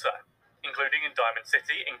encounter, including in Diamond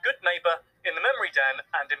City, in Good Neighbor, in the Memory Den,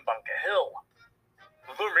 and in Bunker Hill.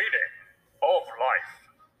 The meaning of life.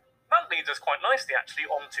 That leads us quite nicely, actually,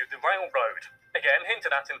 onto the Railroad. Again,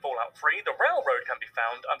 hinted at in Fallout 3, the Railroad can be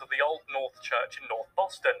found under the Old North Church in North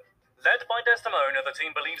Boston. Led by Desdemona, the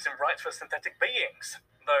team believes in rights for synthetic beings,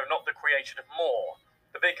 though not the creation of more.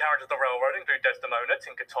 The The big characters of the railroad include Desdemona,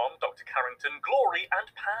 Tinker Tom, Dr. Carrington, Glory, and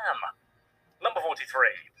Pam. Number 43.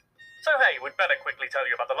 So hey, we'd better quickly tell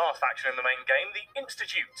you about the last faction in the main game, the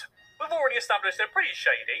Institute. We've already established they're pretty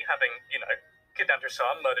shady, having, kidnapped your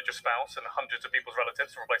son, murdered your spouse, and hundreds of people's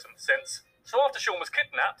relatives to replace them with synths. So after Sean was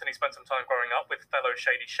kidnapped and he spent some time growing up with fellow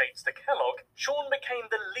shady Shadester Kellogg, Sean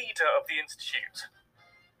became the leader of the Institute.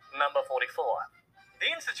 Number 44.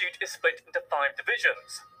 The Institute is split into 5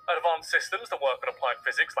 divisions. Advanced systems that work on applied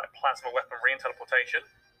physics like plasma weaponry and teleportation.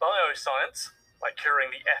 Bioscience, like curing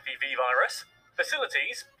the FEV virus.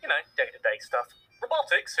 Facilities, day-to-day stuff.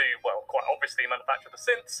 Robotics, who, well, quite obviously manufacture the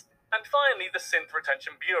synths. And finally, the Synth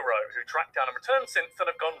Retention Bureau, who track down and return synths that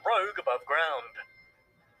have gone rogue above ground.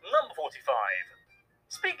 Number 45.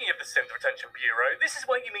 Speaking of the Synth Retention Bureau, this is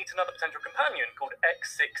where you meet another potential companion called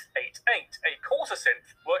X688, a Corsa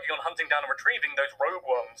synth working on hunting down and retrieving those rogue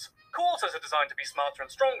ones. Corsas are designed to be smarter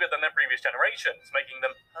and stronger than their previous generations, making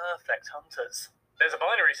them perfect hunters. There's a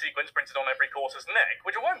binary sequence printed on every Corsa's neck,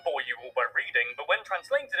 which I won't bore you all by reading, but when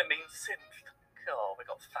translated it means synth. God, we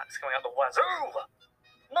got facts coming out the wazoo!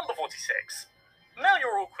 Number 46. Now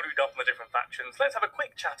you're all clued up on the different factions, let's have a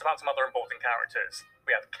quick chat about some other important characters.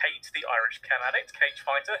 We have Kate, the Irish chem addict, cage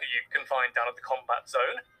fighter, who you can find down at the combat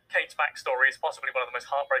zone. Kate's backstory is possibly one of the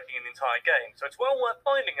most heartbreaking in the entire game, so it's well worth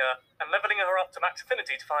finding her and leveling her up to max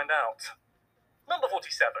affinity to find out. Number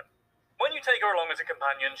 47. When you take her along as a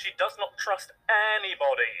companion, she does not trust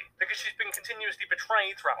anybody, because she's been continuously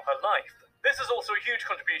betrayed throughout her life. This is also a huge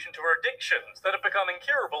contribution to her addictions that have become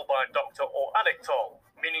incurable by a doctor or addictol,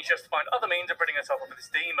 meaning she has to find other means of ridding herself of this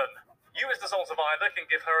demon. You as the sole survivor can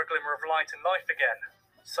give her a glimmer of light in life again.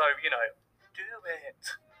 So, do it.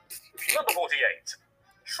 Number 48.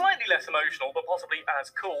 Slightly less emotional, but possibly as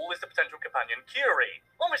cool, is the potential companion Curie.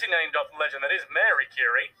 Obviously named after the legend that is Mary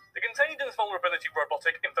Curie, the Contagions Vulnerability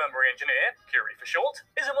Robotic Infirmary Engineer, Curie for short,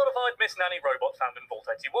 is a modified Miss Nanny robot found in Vault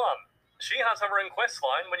 81. She has her own quest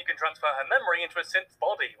line when you can transfer her memory into a synth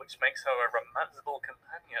body, which makes her a romanceable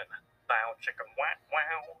companion. Bow chicken wow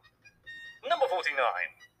wow. Number 49.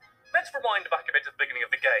 Let's rewind back a bit to the beginning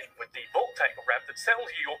of the game, with the Vault Tech rep that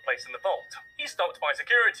sells you your place in the vault. He's stopped by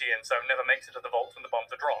security and so never makes it to the vault when the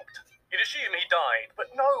bombs are dropped. You'd assume he died,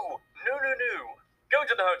 but no. Go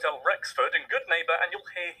to the Hotel Rexford in Good Neighbour and you'll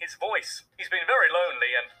hear his voice. He's been very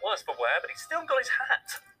lonely and worse for wear, but he's still got his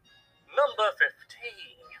hat. Number 15.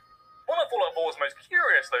 One of Fallout 4's most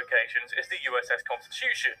curious locations is the USS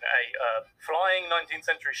Constitution, a flying 19th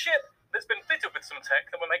century ship that's been fitted with some tech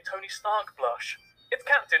that will make Tony Stark blush. It's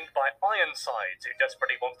captained by Ironsides, who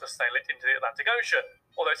desperately wants to sail it into the Atlantic Ocean.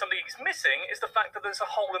 Although something he's missing is the fact that there's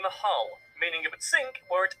a hole in the hull, meaning it would sink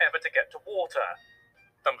were it ever to get to water.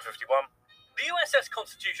 Number 51. The USS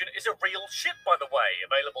Constitution is a real ship, by the way,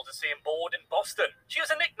 available to see on board in Boston. She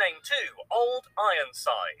has a nickname too, Old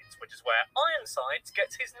Ironsides, which is where Ironsides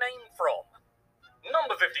gets his name from.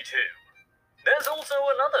 Number 52. There's also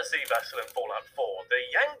another sea vessel in Fallout 4, the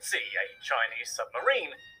Yangtze, a Chinese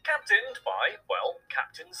submarine, captained by,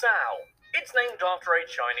 Captain Zhao. It's named after a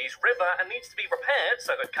Chinese river and needs to be repaired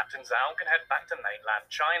so that Captain Zhao can head back to mainland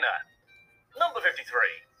China. Number 53.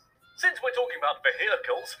 Since we're talking about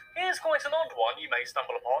vehicles, here's quite an odd one you may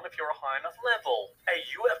stumble upon if you're a high enough level. A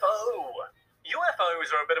UFO. UFOs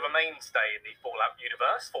are a bit of a mainstay in the Fallout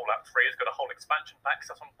universe. Fallout 3 has got a whole expansion pack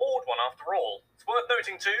set on board one after all. It's worth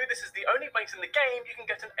noting too, this is the only place in the game you can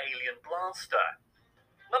get an alien blaster.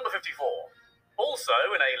 Number 54. Also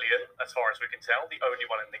an alien, as far as we can tell, the only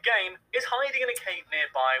one in the game, is hiding in a cave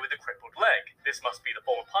nearby with a crippled leg. This must be the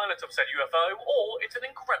former pilot of said UFO, or it's an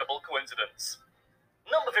incredible coincidence.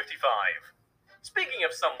 Number 55. Speaking of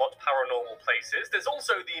somewhat paranormal places, there's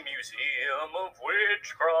also the Museum of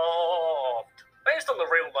Witchcraft. Based on the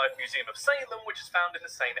real-life Museum of Salem, which is found in the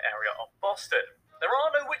same area of Boston. There are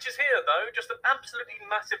no witches here, though, just an absolutely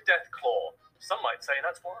massive death claw. Some might say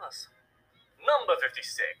that's worse. Number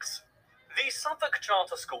 56. The Suffolk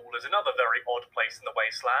Charter School is another very odd place in the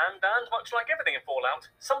wasteland, and much like everything in Fallout,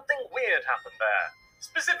 something weird happened there.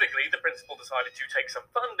 Specifically, the principal decided to take some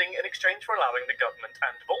funding in exchange for allowing the government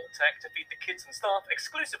and Vault Tech to feed the kids and staff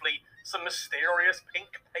exclusively some mysterious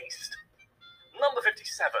pink paste. Number 57.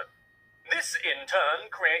 This, in turn,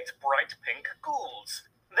 creates bright pink ghouls.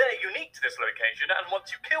 They're unique to this location, and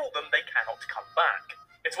once you kill them, they cannot come back.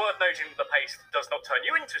 It's worth noting that the paste does not turn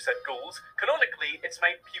you into said ghouls. Canonically, it's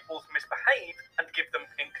made pupils misbehave and give them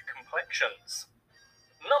pink complexions.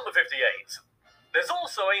 Number 58. There's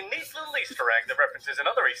also a neat little Easter egg that references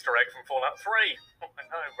another Easter egg from Fallout 3. Oh, I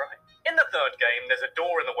know, right? In the third game, there's a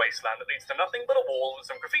door in the wasteland that leads to nothing but a wall with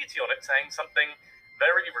some graffiti on it saying something,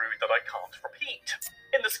 very rude that I can't repeat.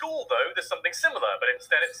 In the school, though, there's something similar, but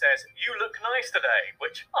instead it says, "You look nice today,"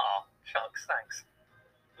 which, shucks, thanks.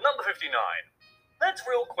 Number 59. Let's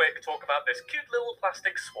real quick talk about this cute little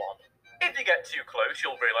plastic swan. If you get too close,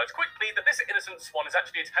 you'll realise quickly that this innocent swan is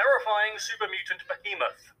actually a terrifying super mutant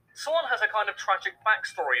behemoth. Swan has a kind of tragic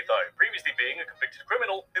backstory, though, previously being a convicted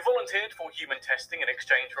criminal who volunteered for human testing in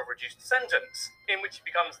exchange for a reduced sentence, in which he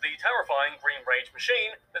becomes the terrifying green rage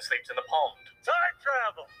machine that sleeps in the pond. Time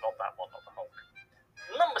travel! Not that one, not the Hulk.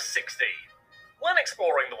 Number 60. When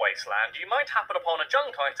exploring the wasteland, you might happen upon a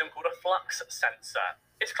junk item called a flux sensor.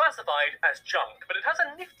 It's classified as junk, but it has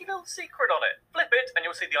a nifty little secret on it. Flip it, and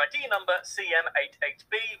you'll see the ID number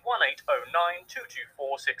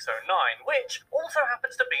CM88B18092244609, which also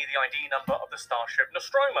happens to be the ID number of the starship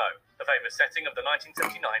Nostromo, the famous setting of the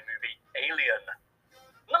 1979 movie Alien.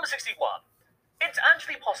 Number 61. It's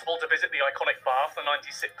actually possible to visit the iconic bar of the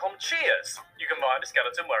 90s sitcom Cheers. You can find a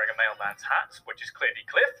skeleton wearing a mailman's hat, which is clearly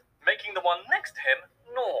Cliff, making the one next to him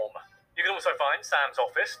Norm. You can also find Sam's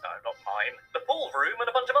office, no, not mine, the pool room, and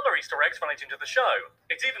a bunch of other Easter eggs relating to the show.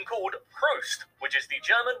 It's even called Prost, which is the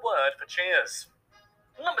German word for cheers.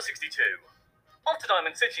 Number 62. Off to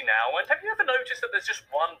Diamond City now, and have you ever noticed that there's just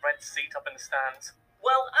one red seat up in the stands?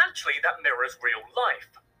 Well, actually, that mirrors real life.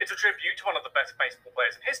 It's a tribute to one of the best baseball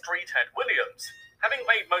players in history, Ted Williams. Having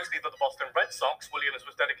played mostly for the Boston Red Sox, Williams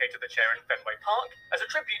was dedicated the chair in Fenway Park as a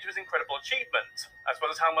tribute to his incredible achievement, as well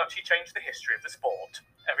as how much he changed the history of the sport.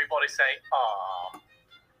 Everybody say, "Ah."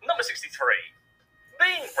 Number 63.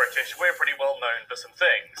 Being British, we're pretty well known for some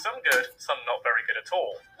things. Some good, some not very good at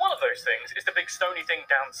all. One of those things is the big stony thing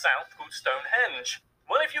down south called Stonehenge.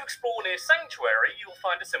 Well, if you explore near Sanctuary, you'll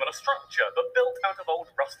find a similar structure, but built out of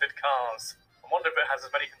old rusted cars. I wonder if it has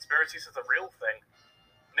as many conspiracies as the real thing.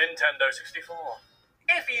 Nintendo 64.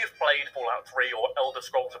 If you've played Fallout 3 or Elder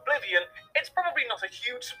Scrolls Oblivion, it's probably not a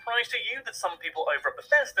huge surprise to you that some people over at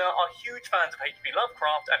Bethesda are huge fans of H.P.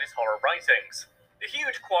 Lovecraft and his horror writings. The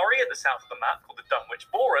huge quarry at the south of the map, called the Dunwich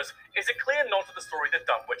Borers, is a clear nod to the story The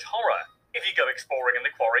Dunwich Horror. If you go exploring in the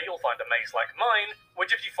quarry, you'll find a maze like mine,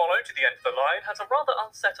 which if you follow to the end of the line, has a rather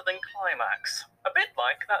unsettling climax. A bit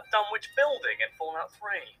like that Dunwich building in Fallout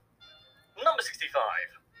 3. Number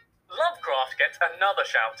 65. Lovecraft gets another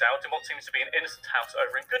shout-out in what seems to be an innocent house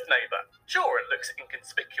over in Goodneighbor. Sure, it looks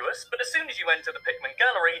inconspicuous, but as soon as you enter the Pickman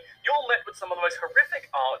Gallery, you're met with some of the most horrific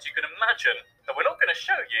art you can imagine, that we're not going to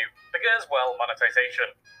show you, because, well,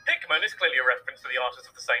 monetization. Pickman is clearly a reference to the artist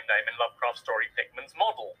of the same name in Lovecraft's story Pickman's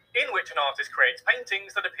Model, in which an artist creates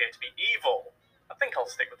paintings that appear to be evil. I think I'll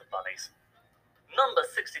stick with the bunnies. Number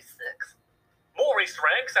 66. More Easter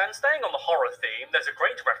eggs, and staying on the horror theme, there's a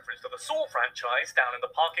great reference to the Saw franchise down in the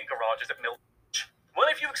parking garages at Millbridge. Well,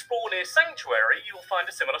 if you explore near Sanctuary, you'll find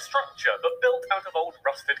a similar structure, but built out of old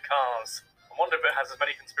rusted cars. I wonder if it has as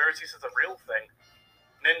many conspiracies as the real thing.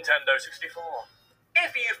 Nintendo 64.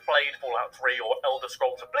 If you've played Fallout 3 or Elder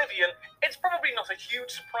Scrolls Oblivion, it's probably not a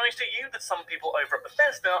huge surprise to you that some people over at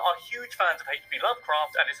Bethesda are huge fans of H.P.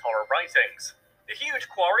 Lovecraft and his horror writings. The huge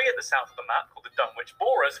quarry at the south of the map, called the Dunwich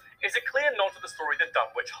Borers, is a clear nod to the story The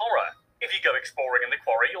Dunwich Horror. If you go exploring in the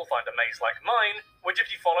quarry, you'll find a maze like mine, which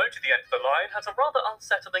if you follow to the end of the line, has a rather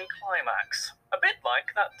unsettling climax. A bit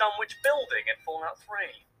like that Dunwich building in Fallout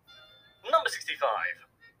 3. Number 65.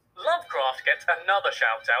 Lovecraft gets another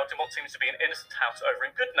shout-out in what seems to be an innocent house over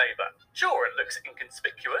in Goodneighbor. Sure, it looks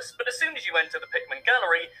inconspicuous, but as soon as you enter the Pickman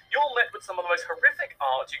Gallery, you're met with some of the most horrific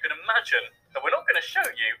art you can imagine, that we're not going to show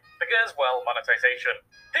you, because, well, monetization.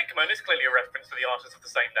 Pickman is clearly a reference to the artist of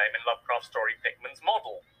the same name in Lovecraft's story Pickman's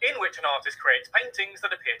Model, in which an artist creates paintings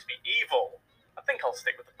that appear to be evil. I think I'll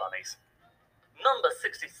stick with the bunnies. Number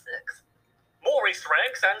 66. More Easter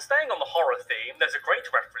eggs, and staying on the horror theme, there's a great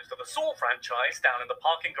reference to the Saw franchise down in the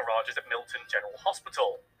parking garages at Milton General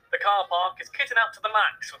Hospital. The car park is kitted out to the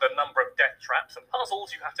max with a number of death traps and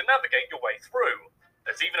puzzles you have to navigate your way through.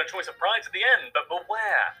 There's even a choice of prize at the end, but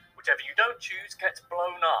beware, whichever you don't choose gets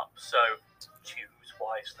blown up, so choose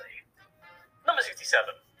wisely. Number 67.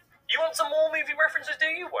 You want some more movie references,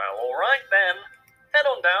 do you? Well, alright then. Head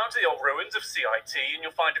on down to the old ruins of CIT and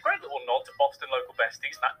you'll find a great little nod to Boston local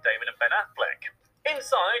besties Matt Damon and Ben Affleck.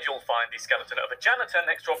 Inside, you'll find the skeleton of a janitor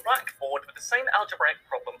next to a blackboard with the same algebraic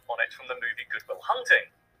problem on it from the movie Good Will Hunting.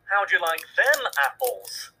 How'd you like them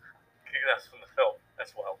apples? Okay, that's from the film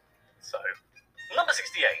as well. So, number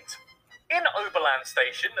 68. In Oberland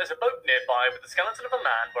Station, there's a boat nearby with the skeleton of a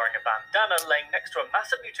man wearing a bandana laying next to a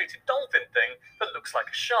massive mutated dolphin thing that looks like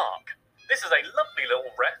a shark. This is a lovely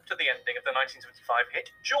little ref to the ending of the 1975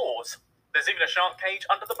 hit Jaws. There's even a shark cage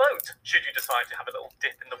under the boat, should you decide to have a little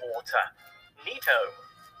dip in the water. Neato.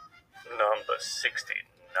 Number 69.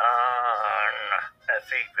 None.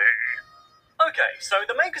 FEV. Okay, so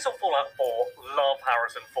the makers of Fallout 4 love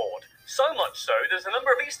Harrison Ford. So much so, there's a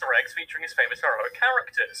number of Easter eggs featuring his famous heroic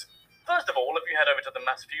characters. First of all, if you head over to the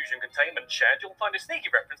mass fusion containment shed, you'll find a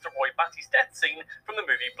sneaky reference to Roy Batty's death scene from the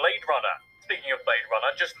movie Blade Runner. Speaking of Blade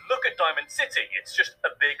Runner, just look at Diamond City. It's just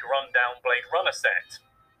a big rundown Blade Runner set.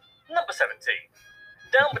 Number 17.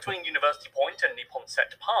 Down between University Point and Nippon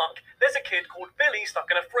Set Park, there's a kid called Billy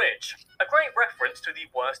stuck in a fridge. A great reference to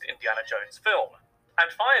the worst Indiana Jones film.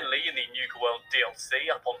 And finally, in the Nuka World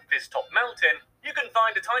DLC up on Fizztop Mountain, you can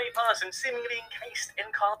find a tiny person seemingly encased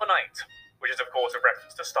in carbonite, which is of course a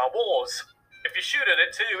reference to Star Wars. If you shoot at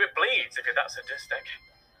it too, it bleeds if you're that sadistic.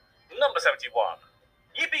 Number 71.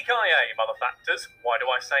 Yippee-ki-yay, motherfactors. Why do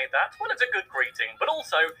I say that? Well, it's a good greeting, but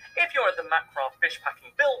also, if you're at the Macraft fish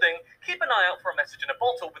packing building, keep an eye out for a message in a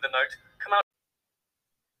bottle with the note, "Come out."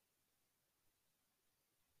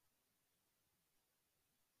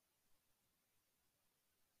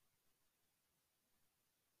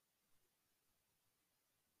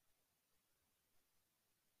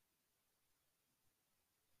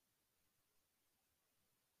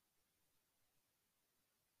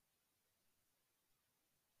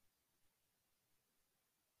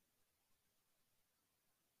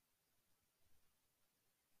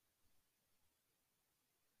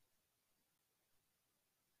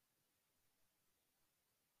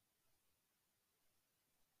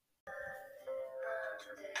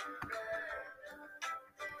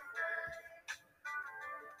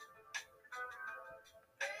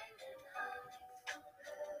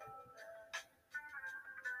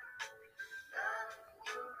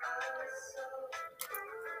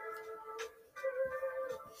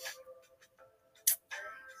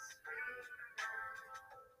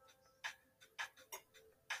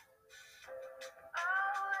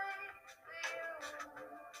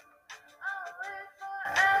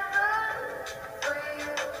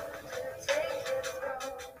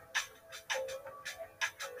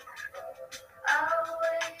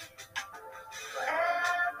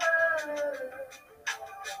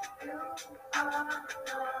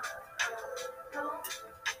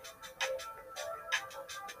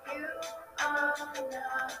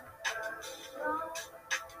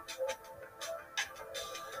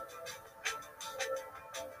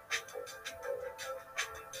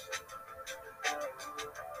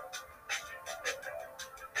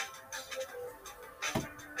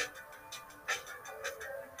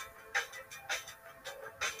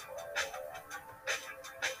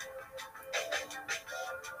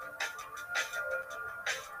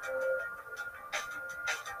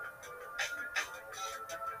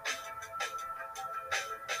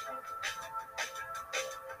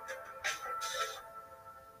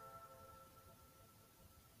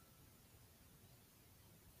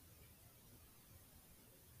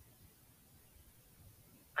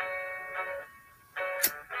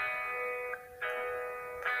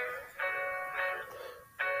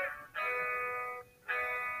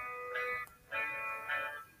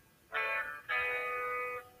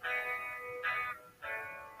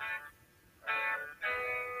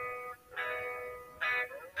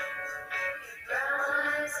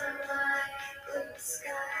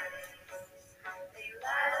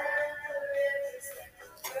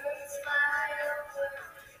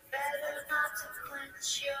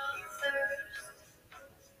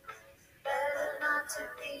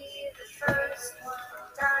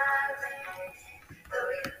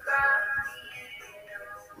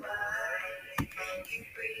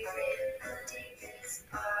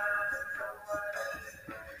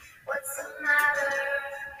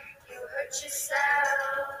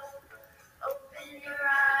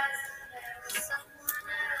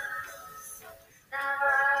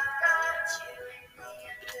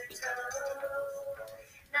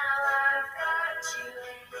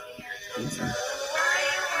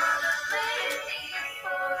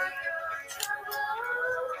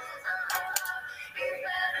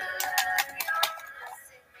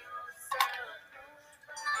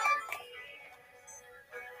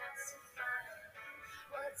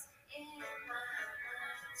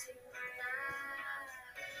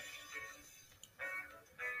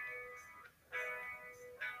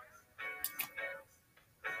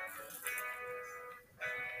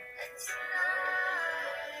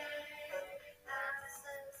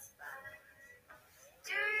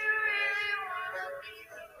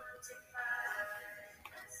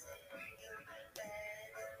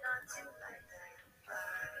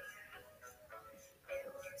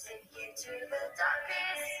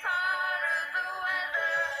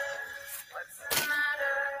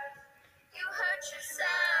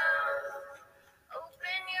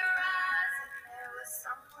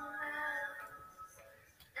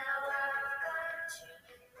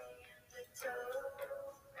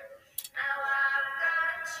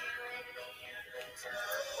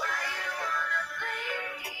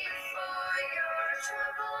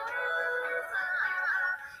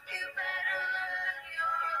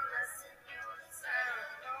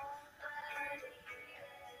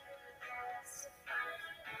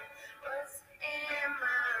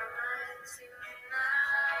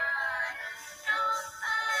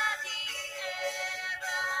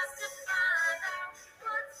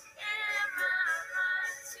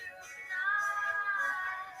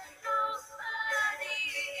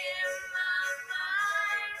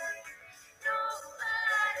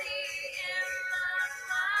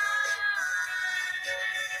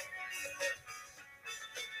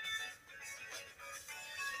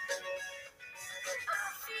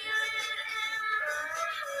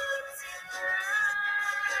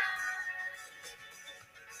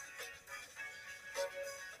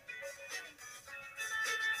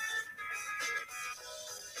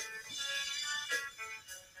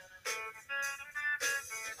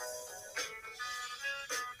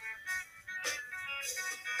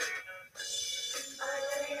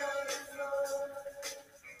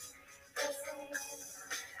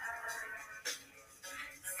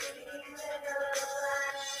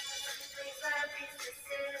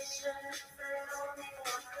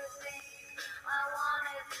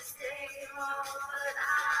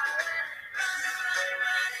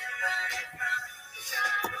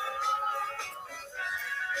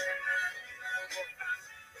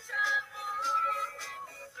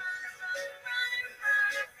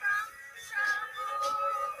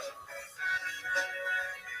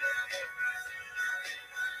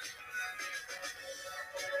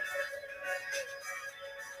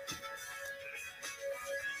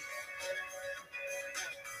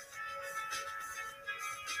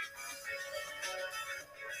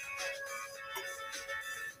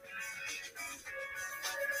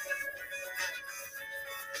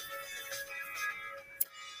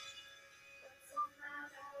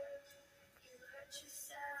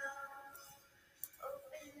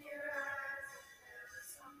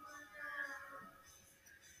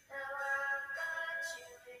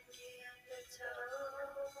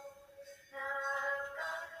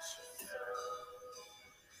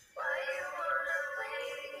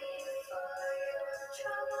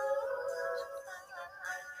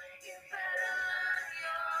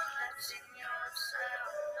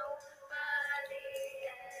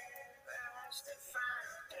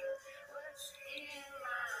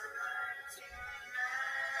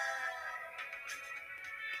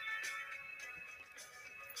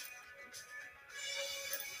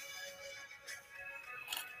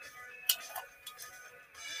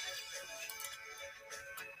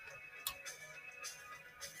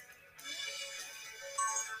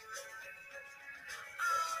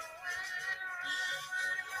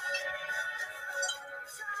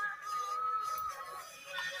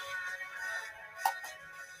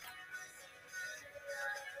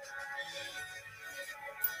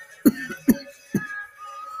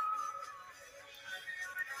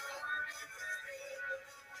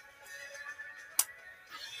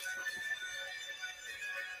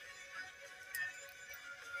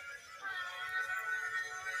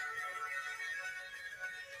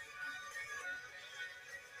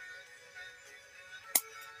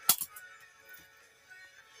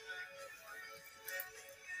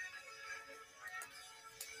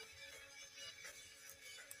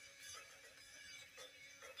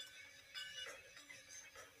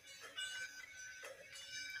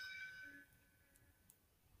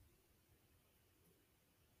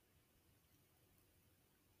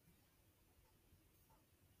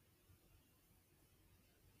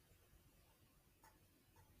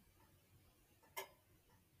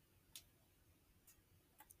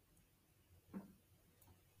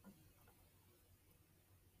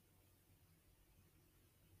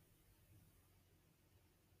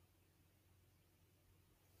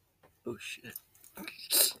 Oh shit.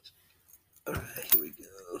 Alright, here we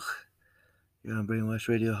go. You're on Brainwash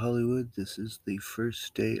Radio Hollywood. This is the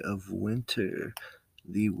first day of winter,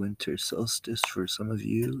 the winter solstice for some of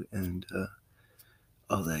you, and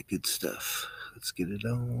all that good stuff. Let's get it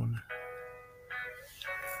on.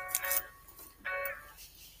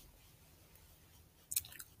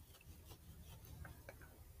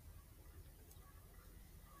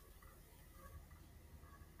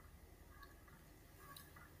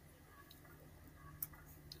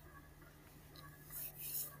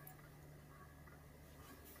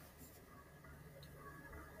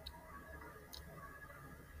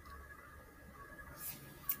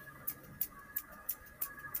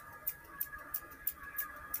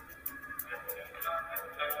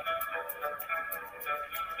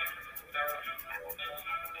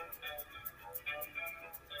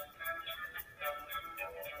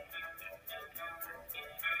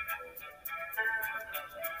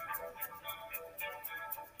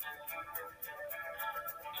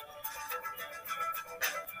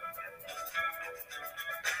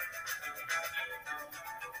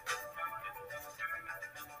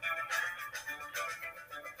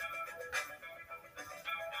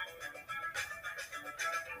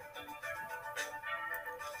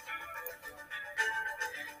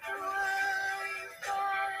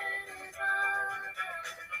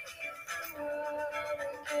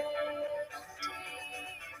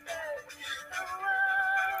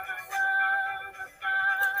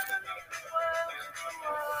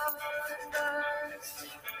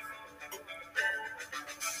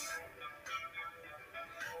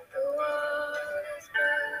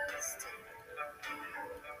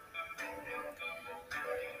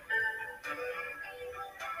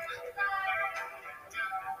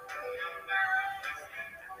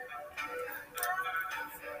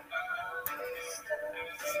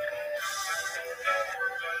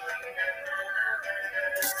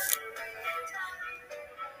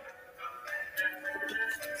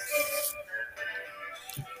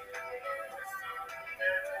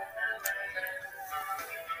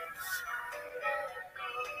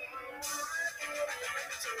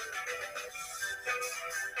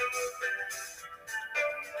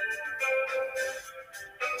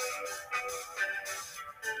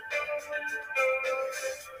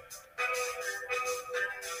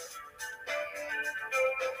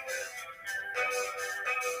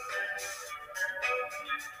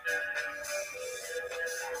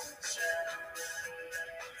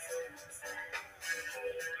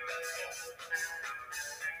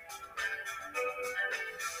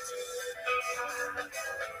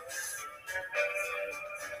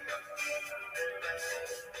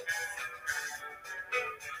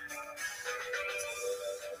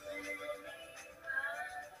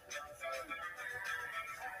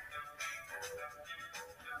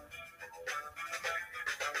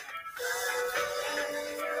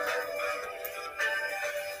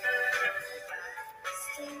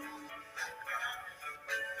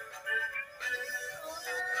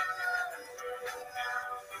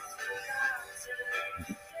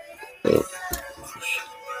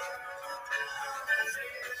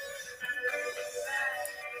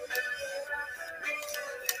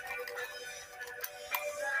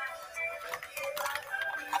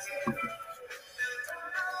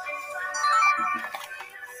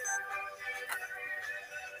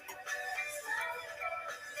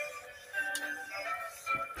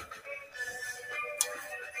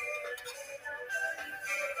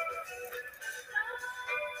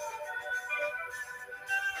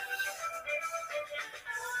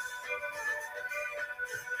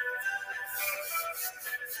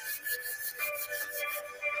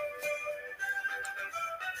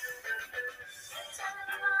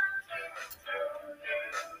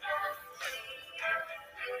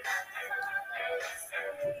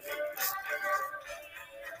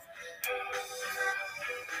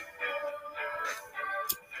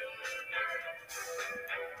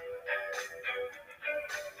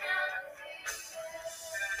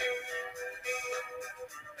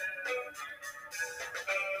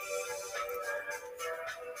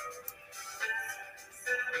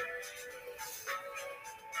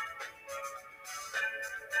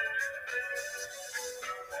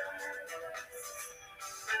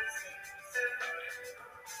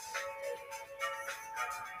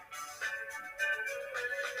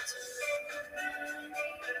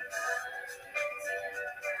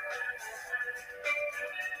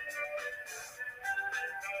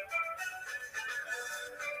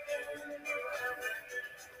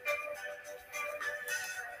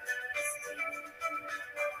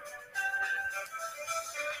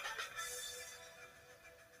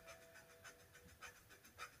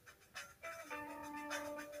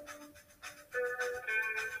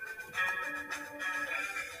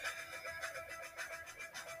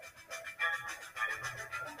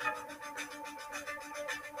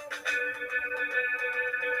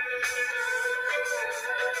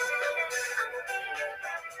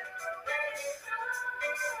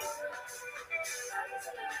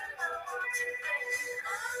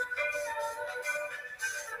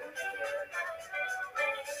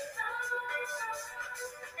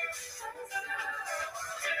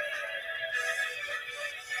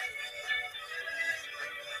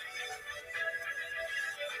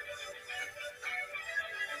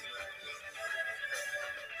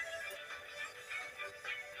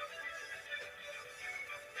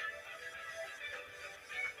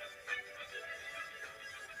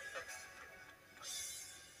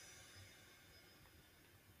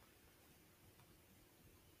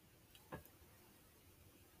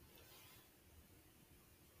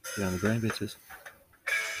 Get on the brain, bitches.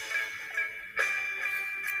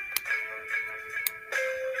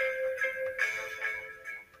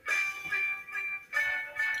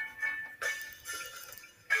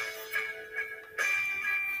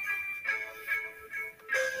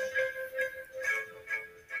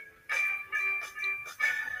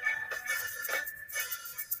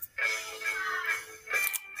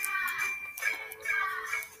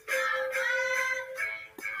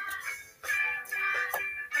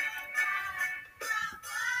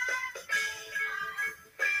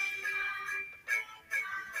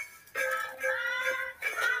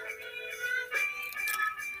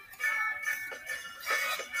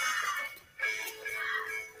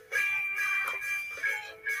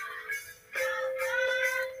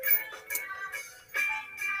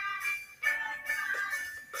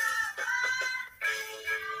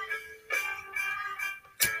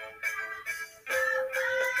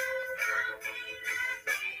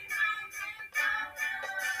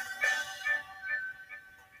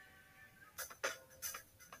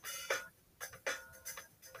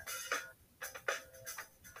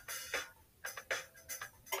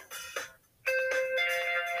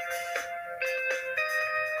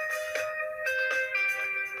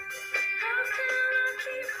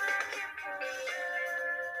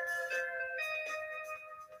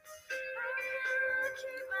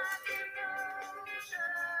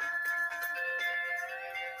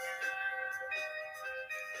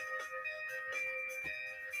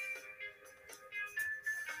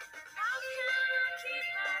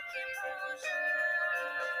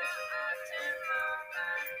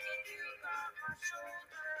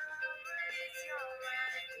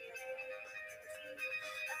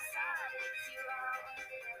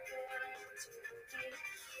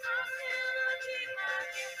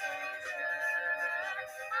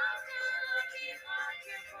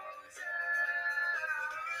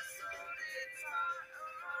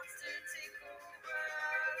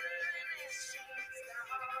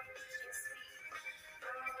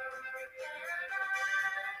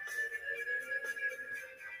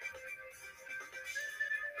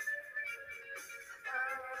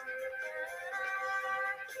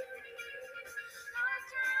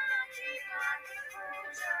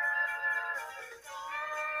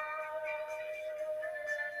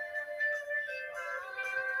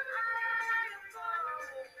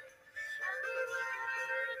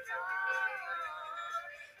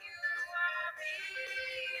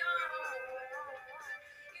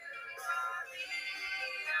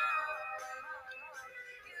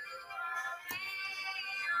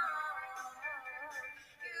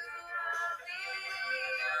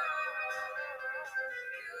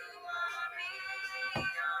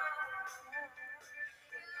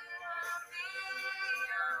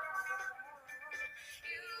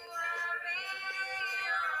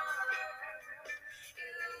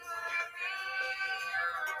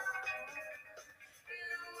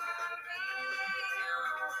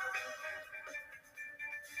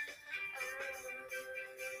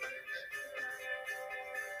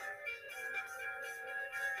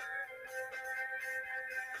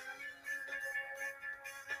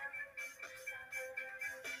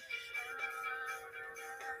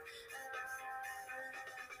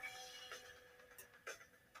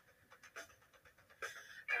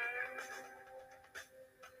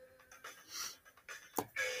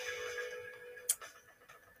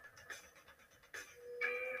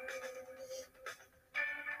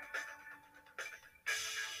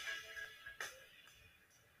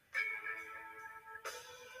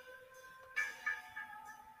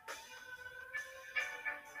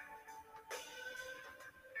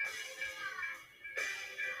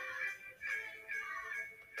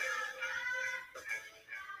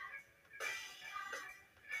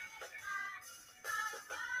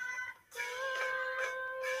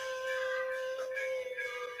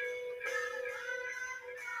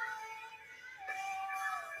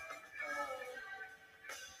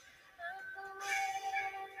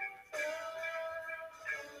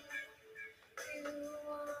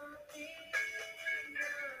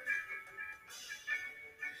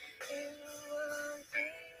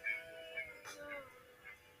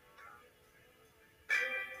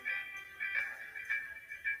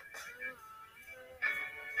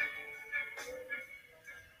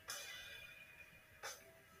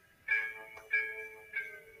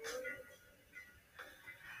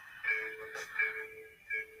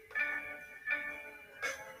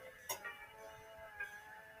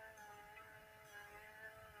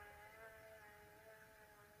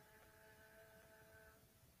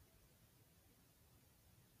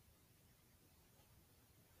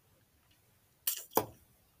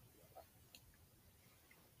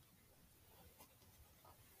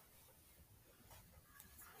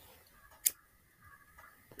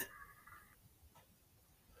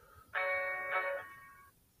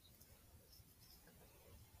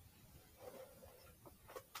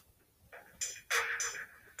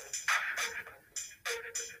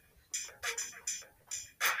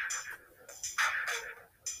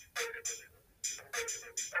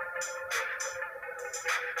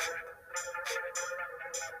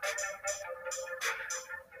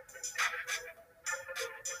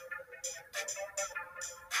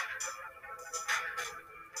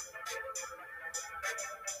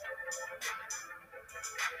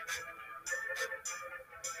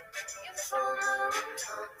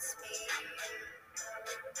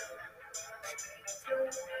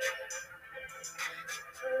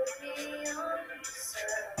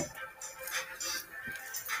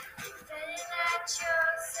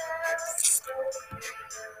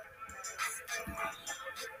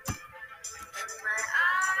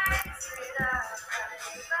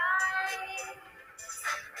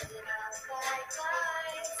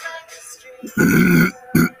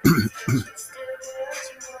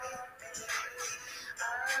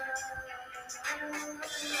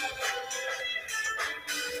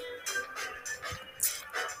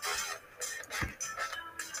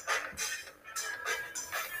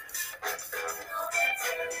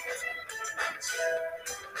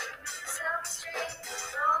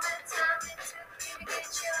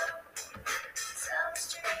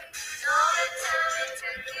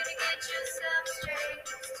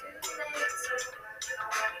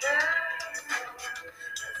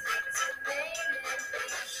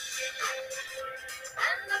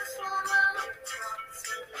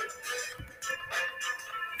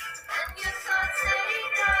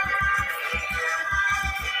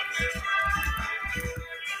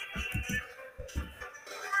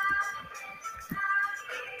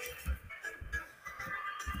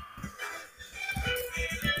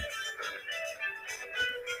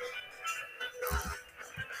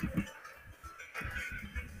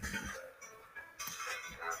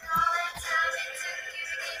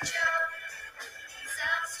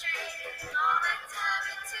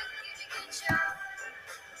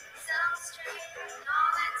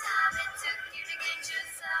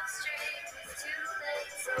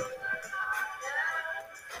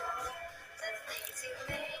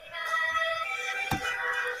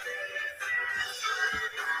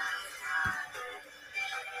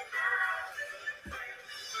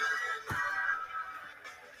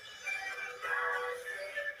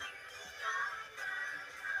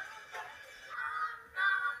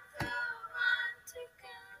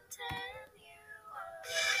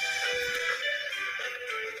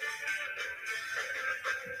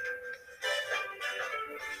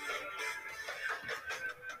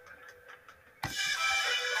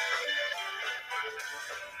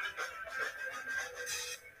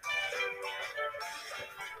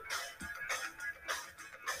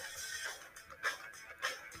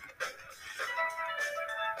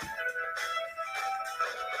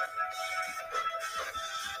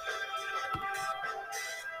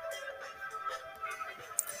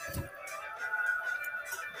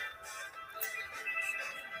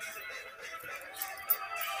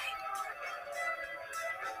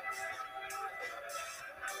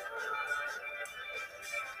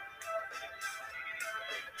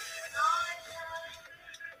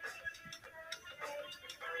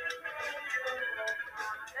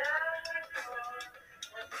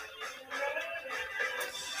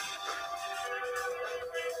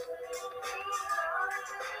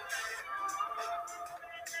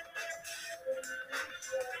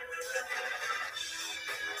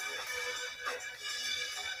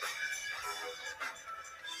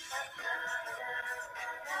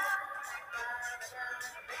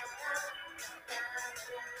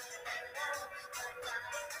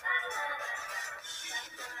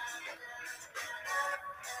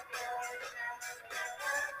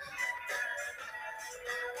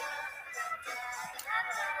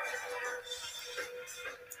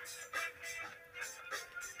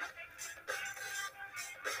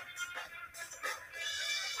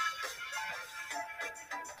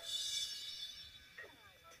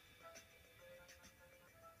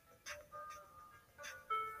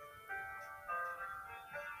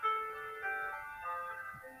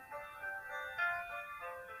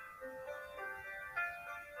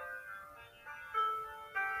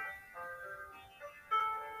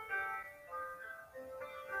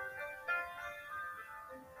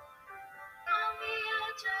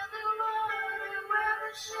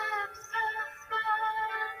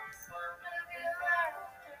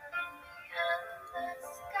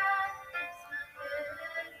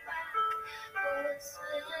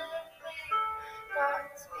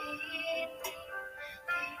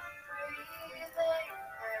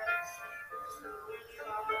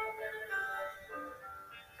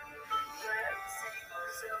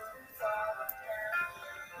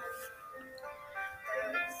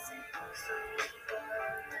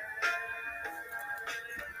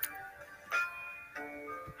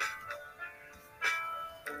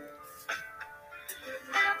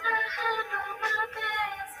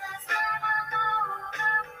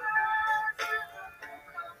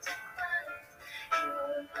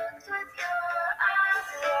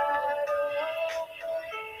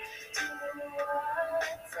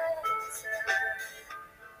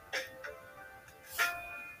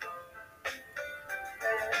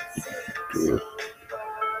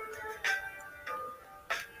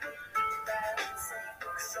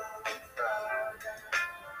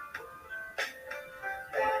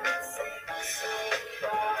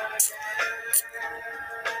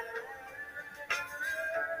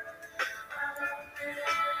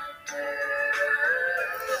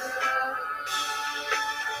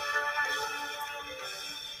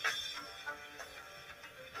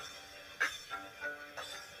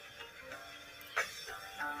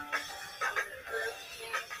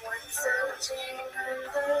 Searching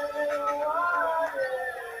under the water,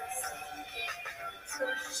 sinking,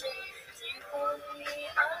 searching deep on the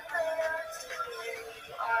under to where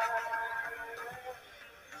you are,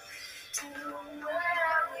 to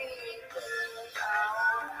where we built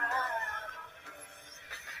our house.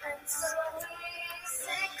 And so we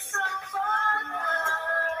sing so far now,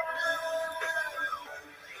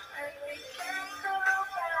 and we can't go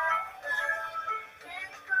back now,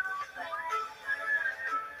 can't go back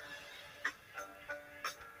now.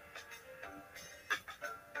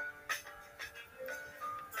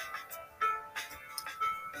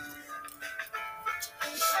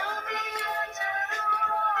 Show me under the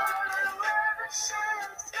water where the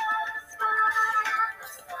ships pass by, and the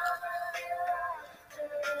summer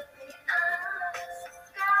laughter in the endless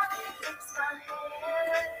sky keeps my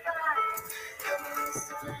head back from this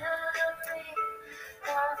memory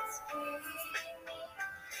that's beneath me,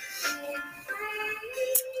 being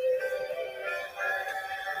free.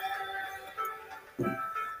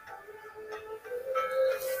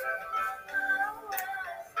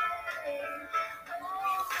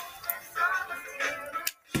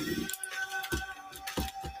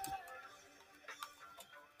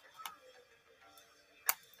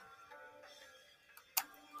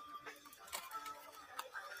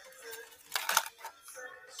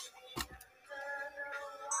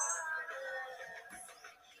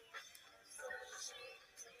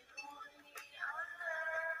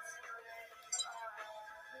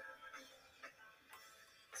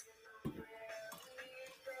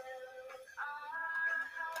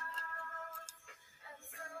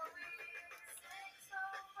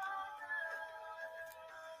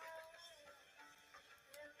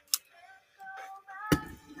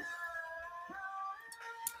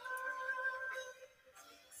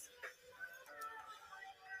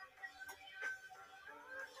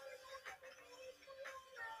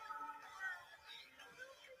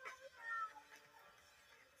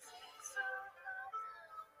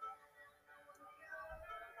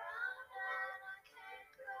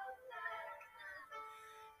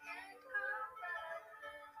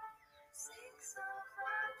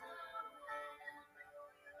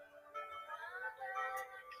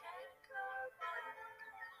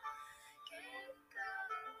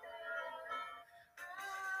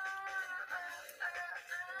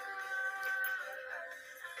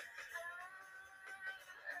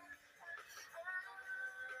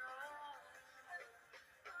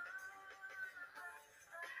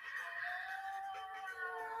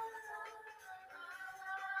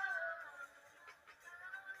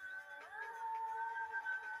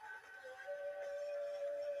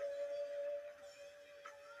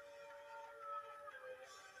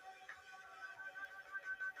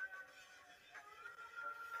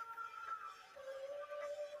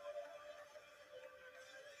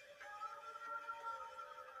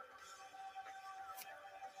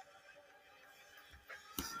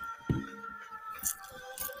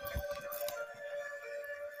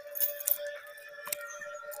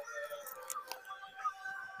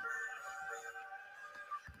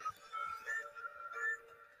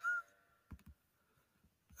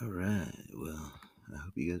 All right. Well, I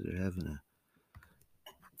hope you guys are having a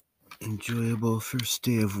enjoyable first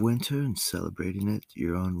day of winter and celebrating it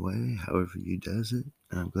your own way, however you does it.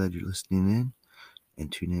 And I'm glad you're listening in,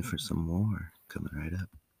 and tune in for some more coming right up.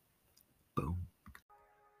 Boom.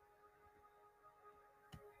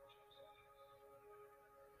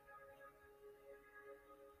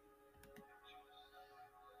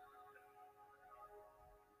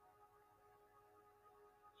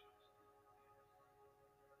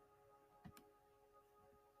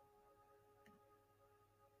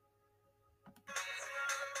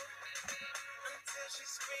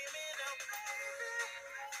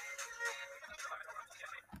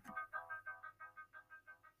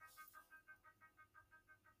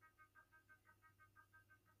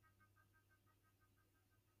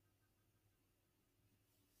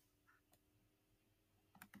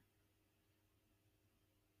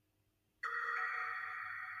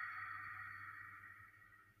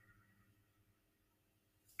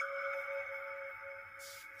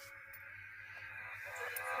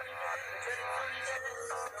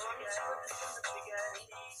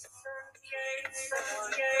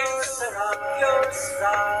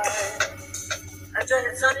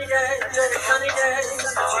 Sunny day, sunny day,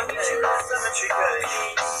 cemetery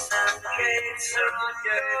gates, and the gates are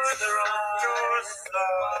on your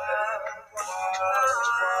side.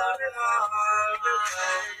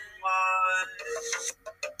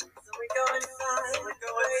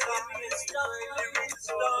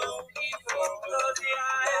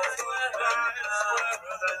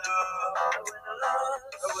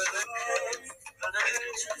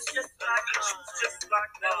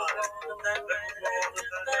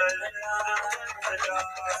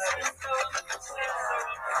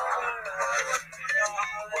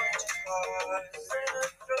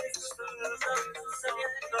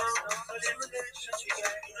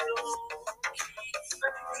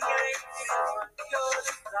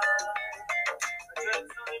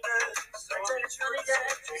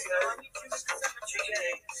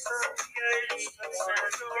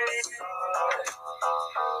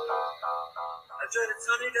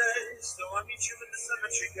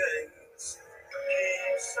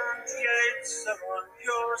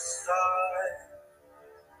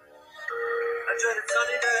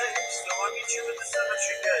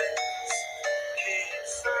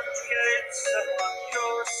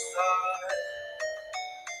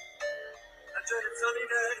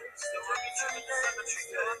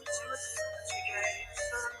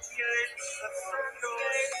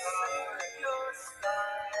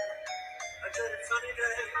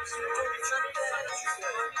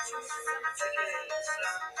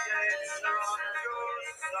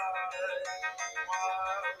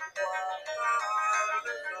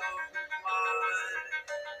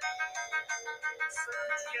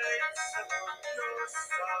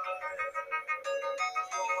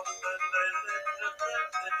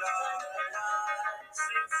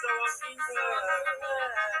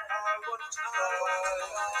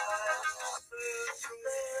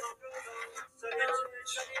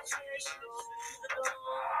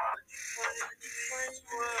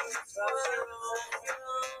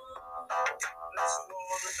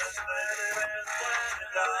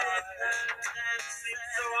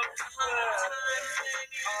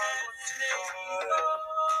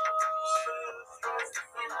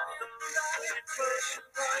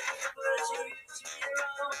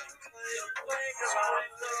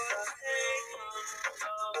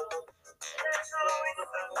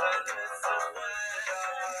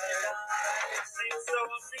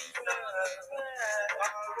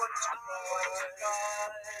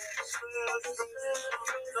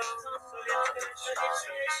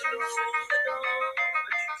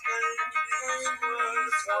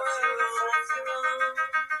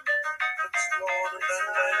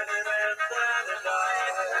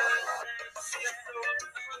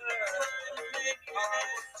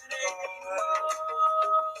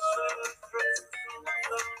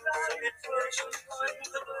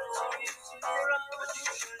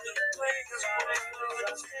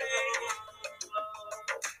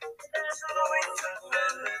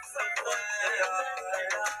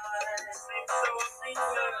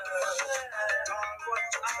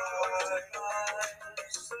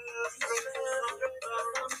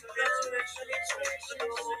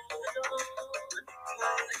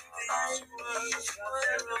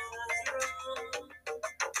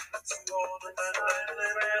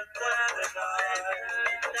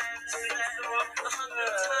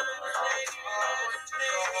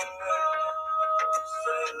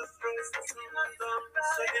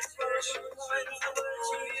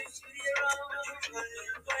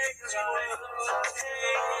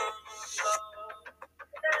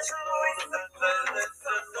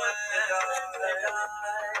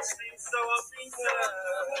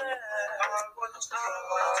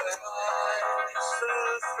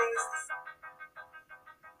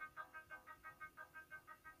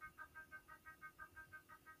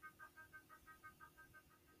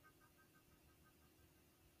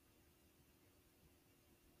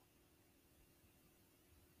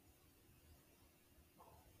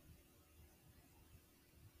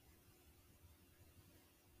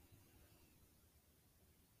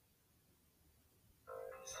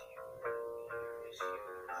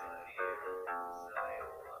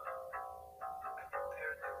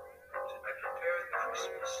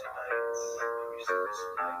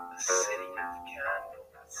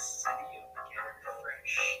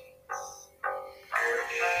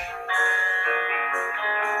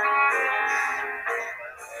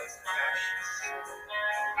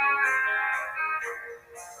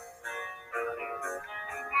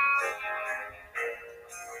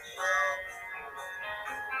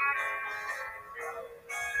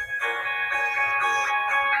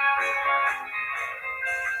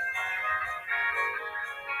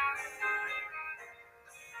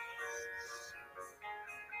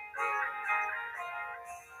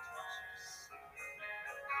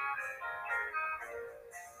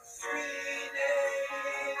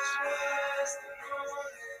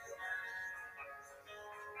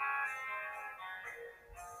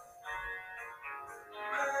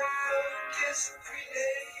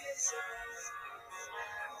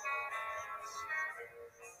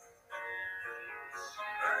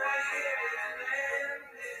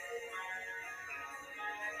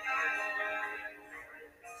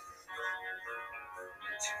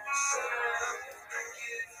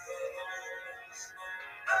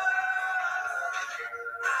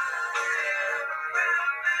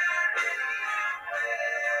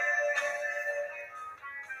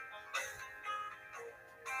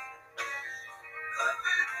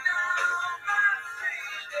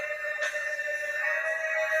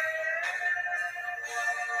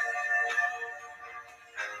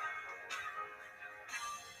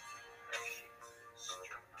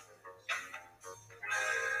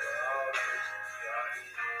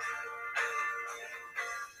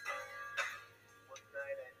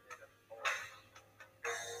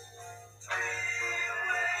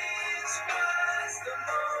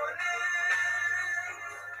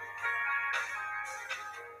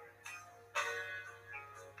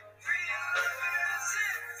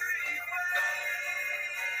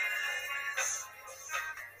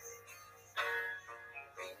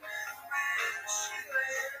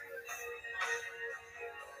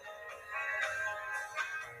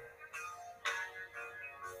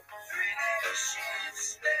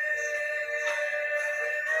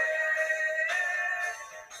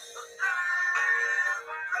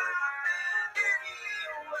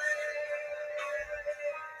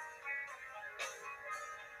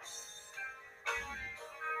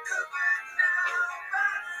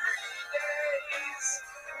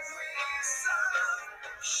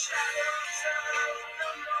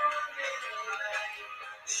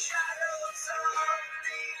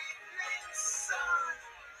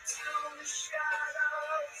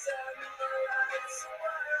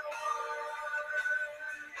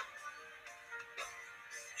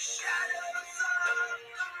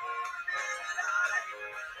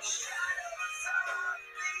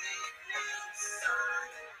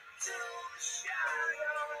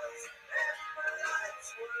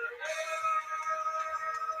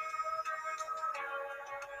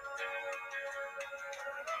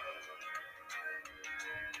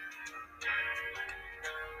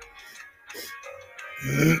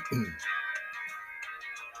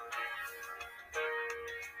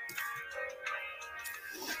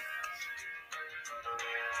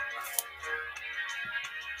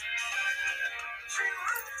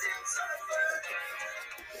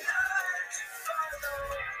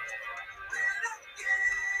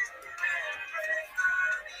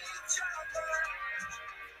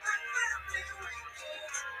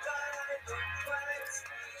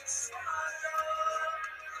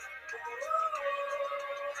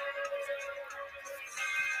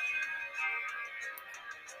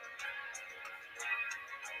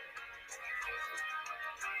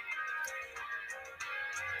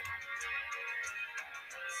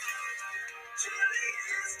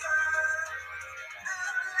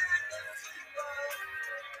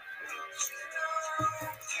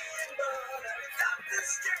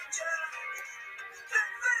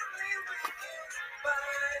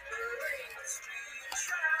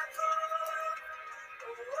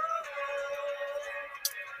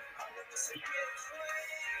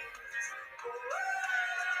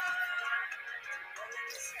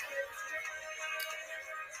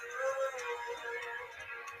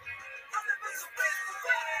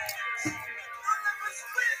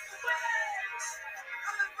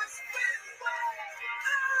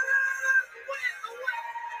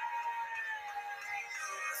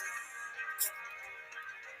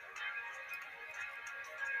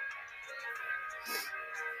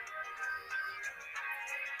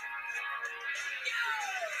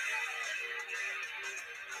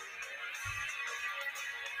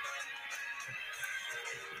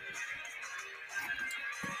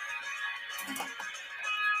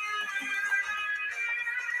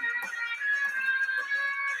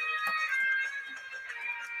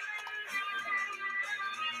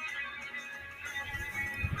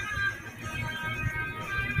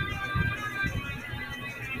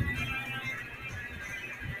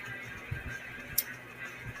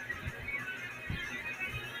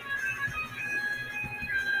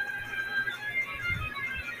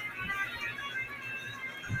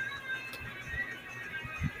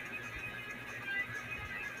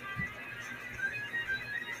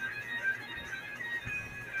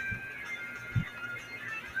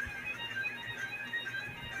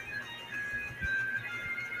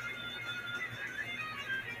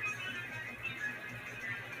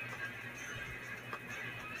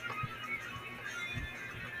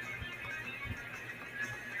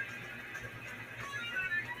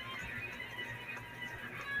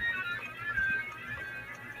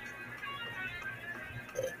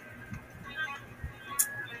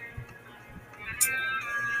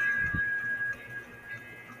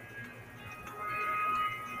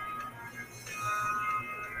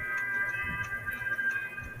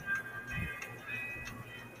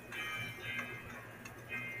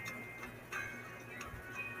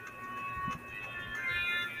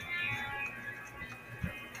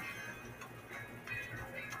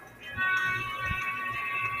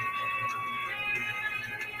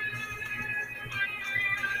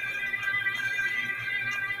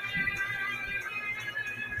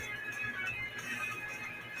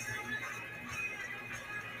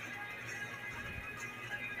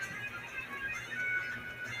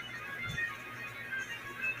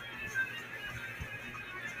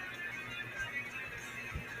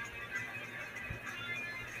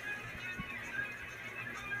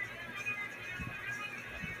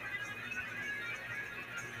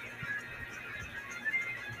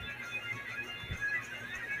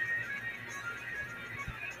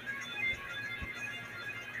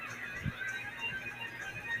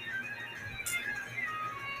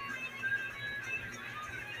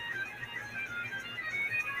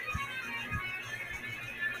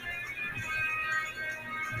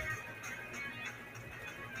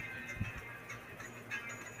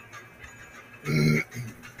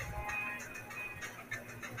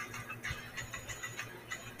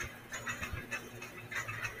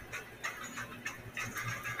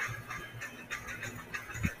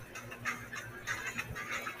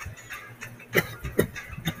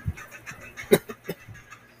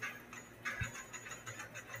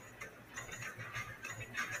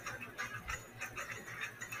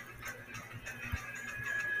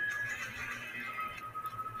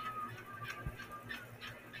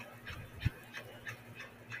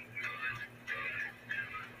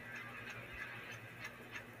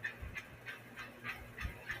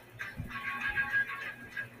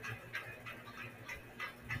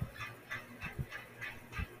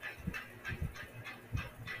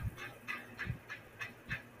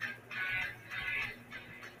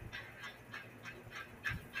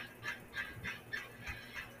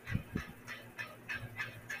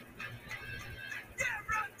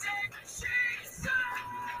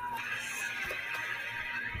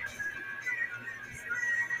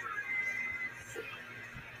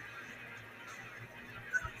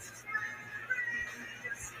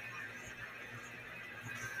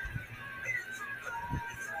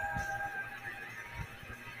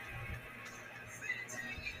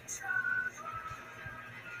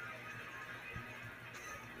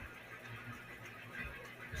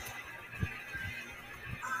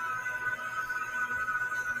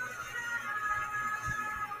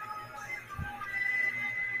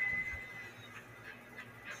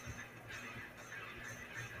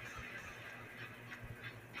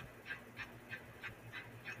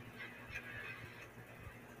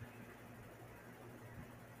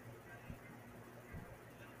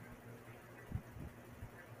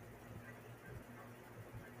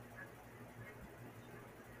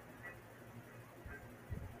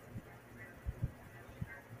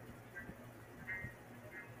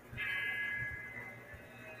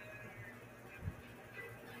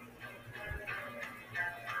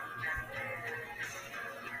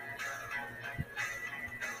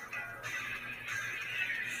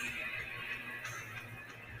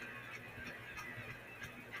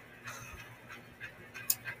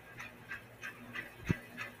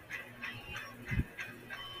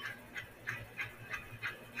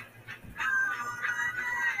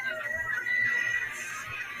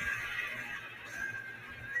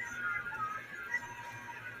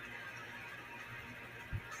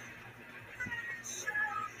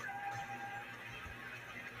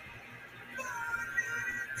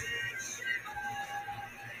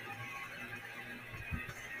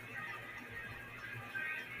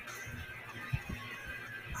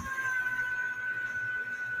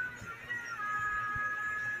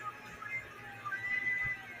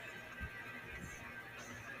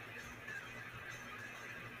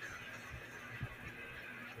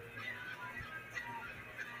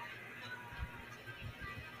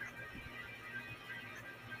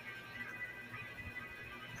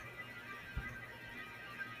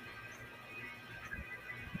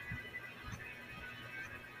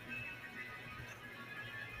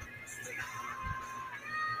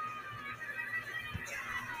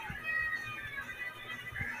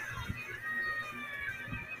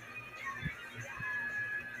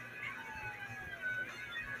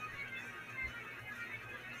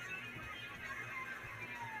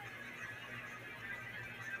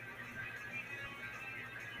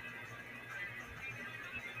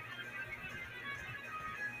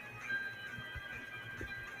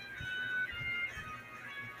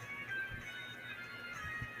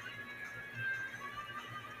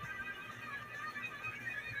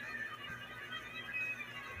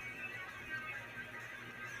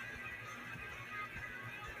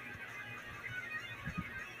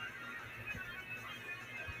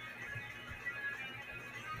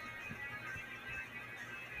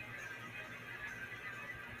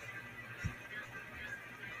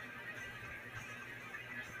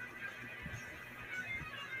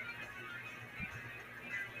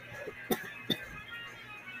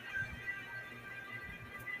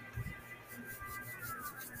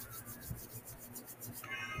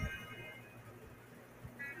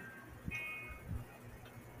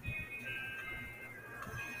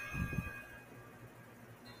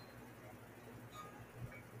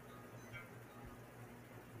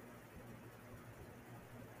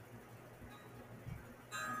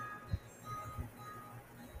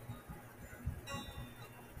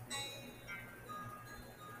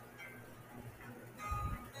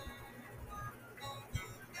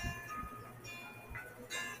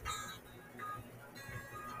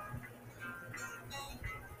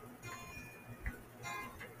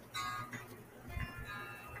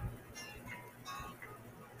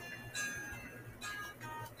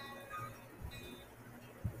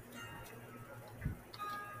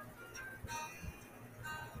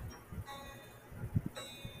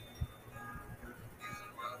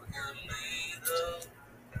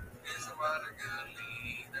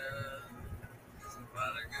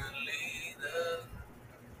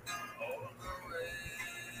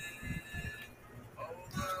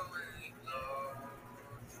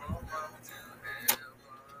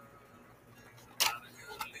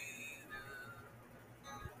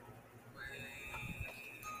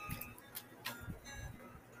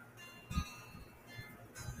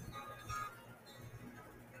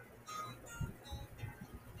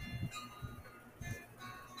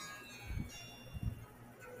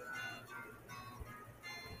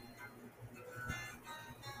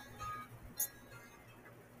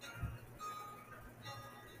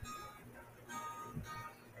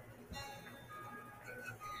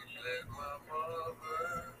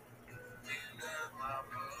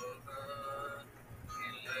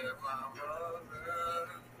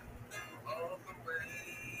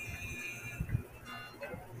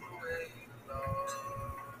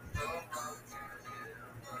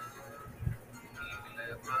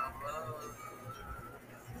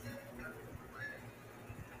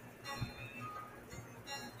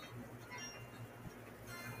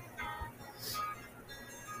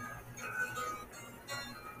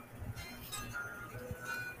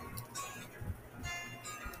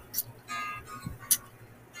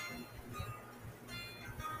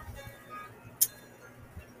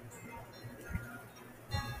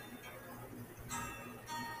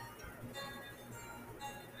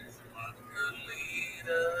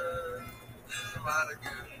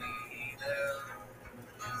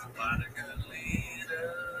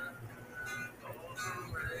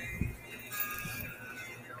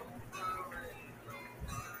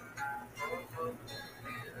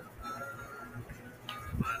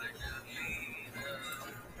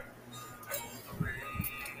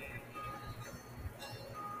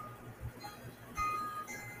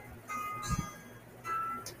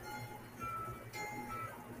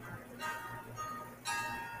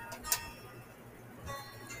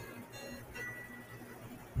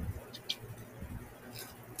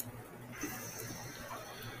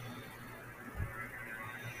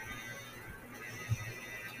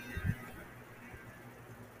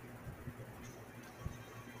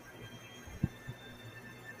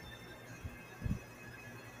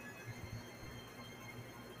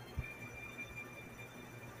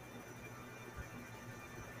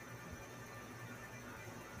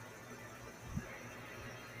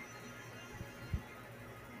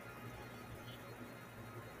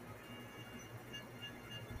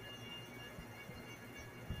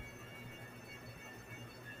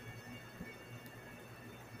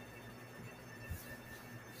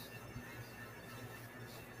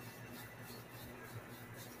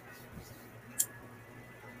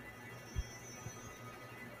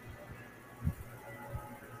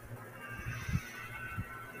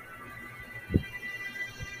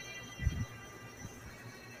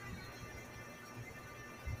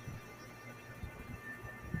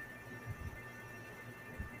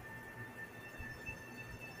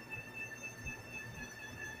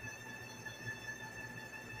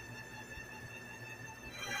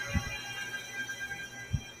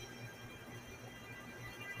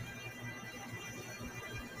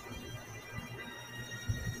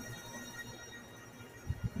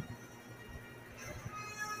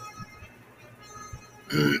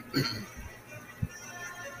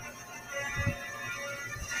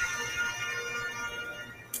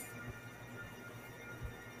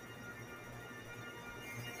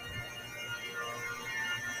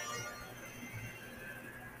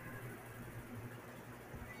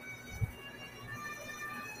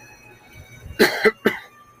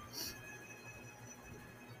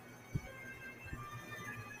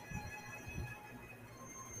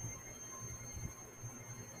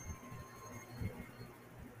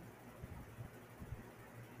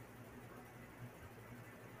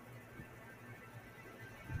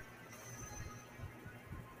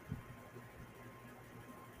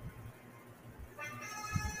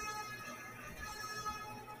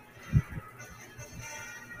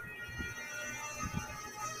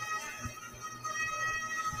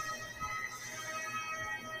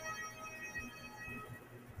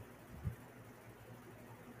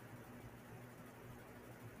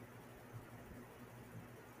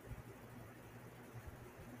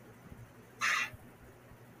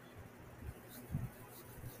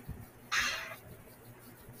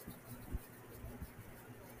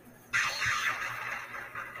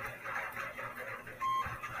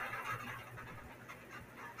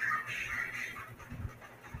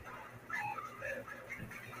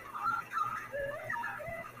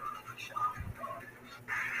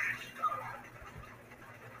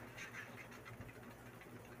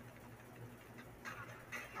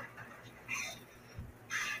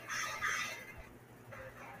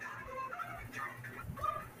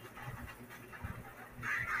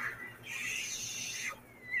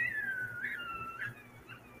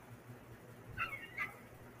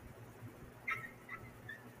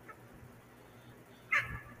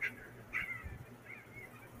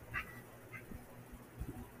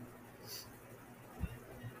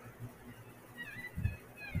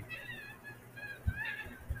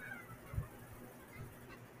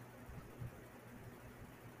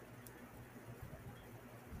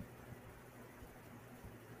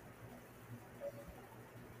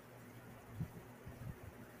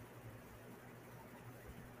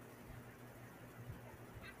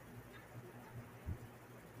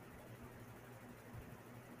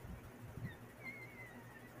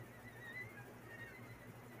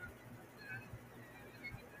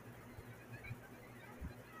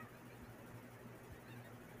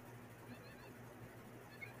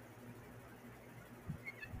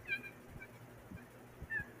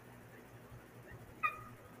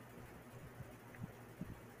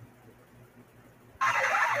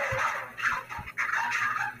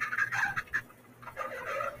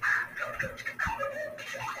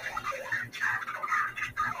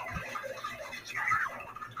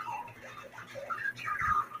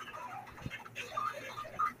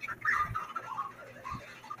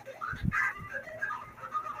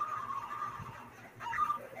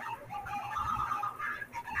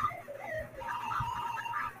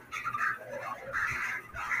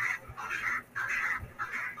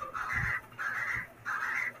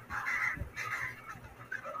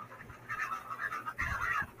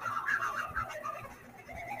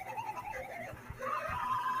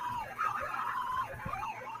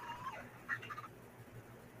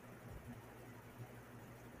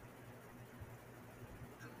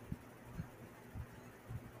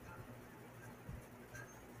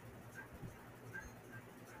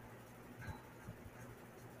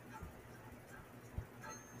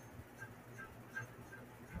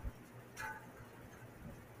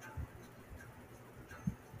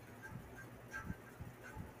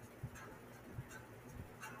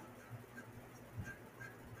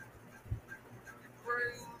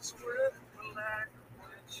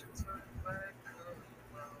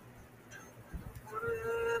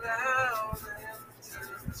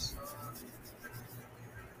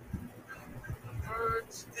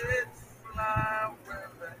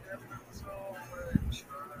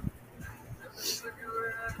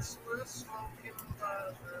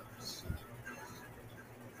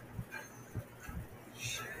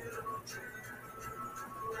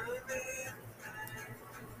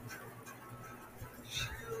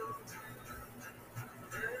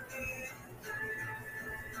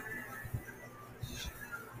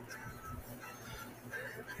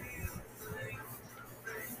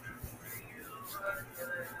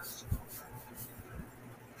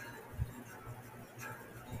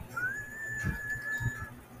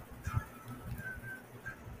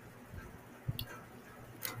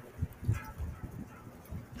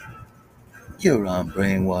 You're on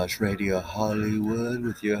Brainwash Radio Hollywood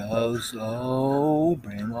with your host,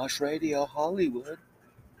 Brainwash Radio Hollywood.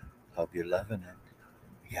 Hope you're loving it.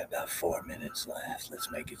 We got about 4 minutes left.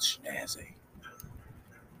 Let's make it snazzy.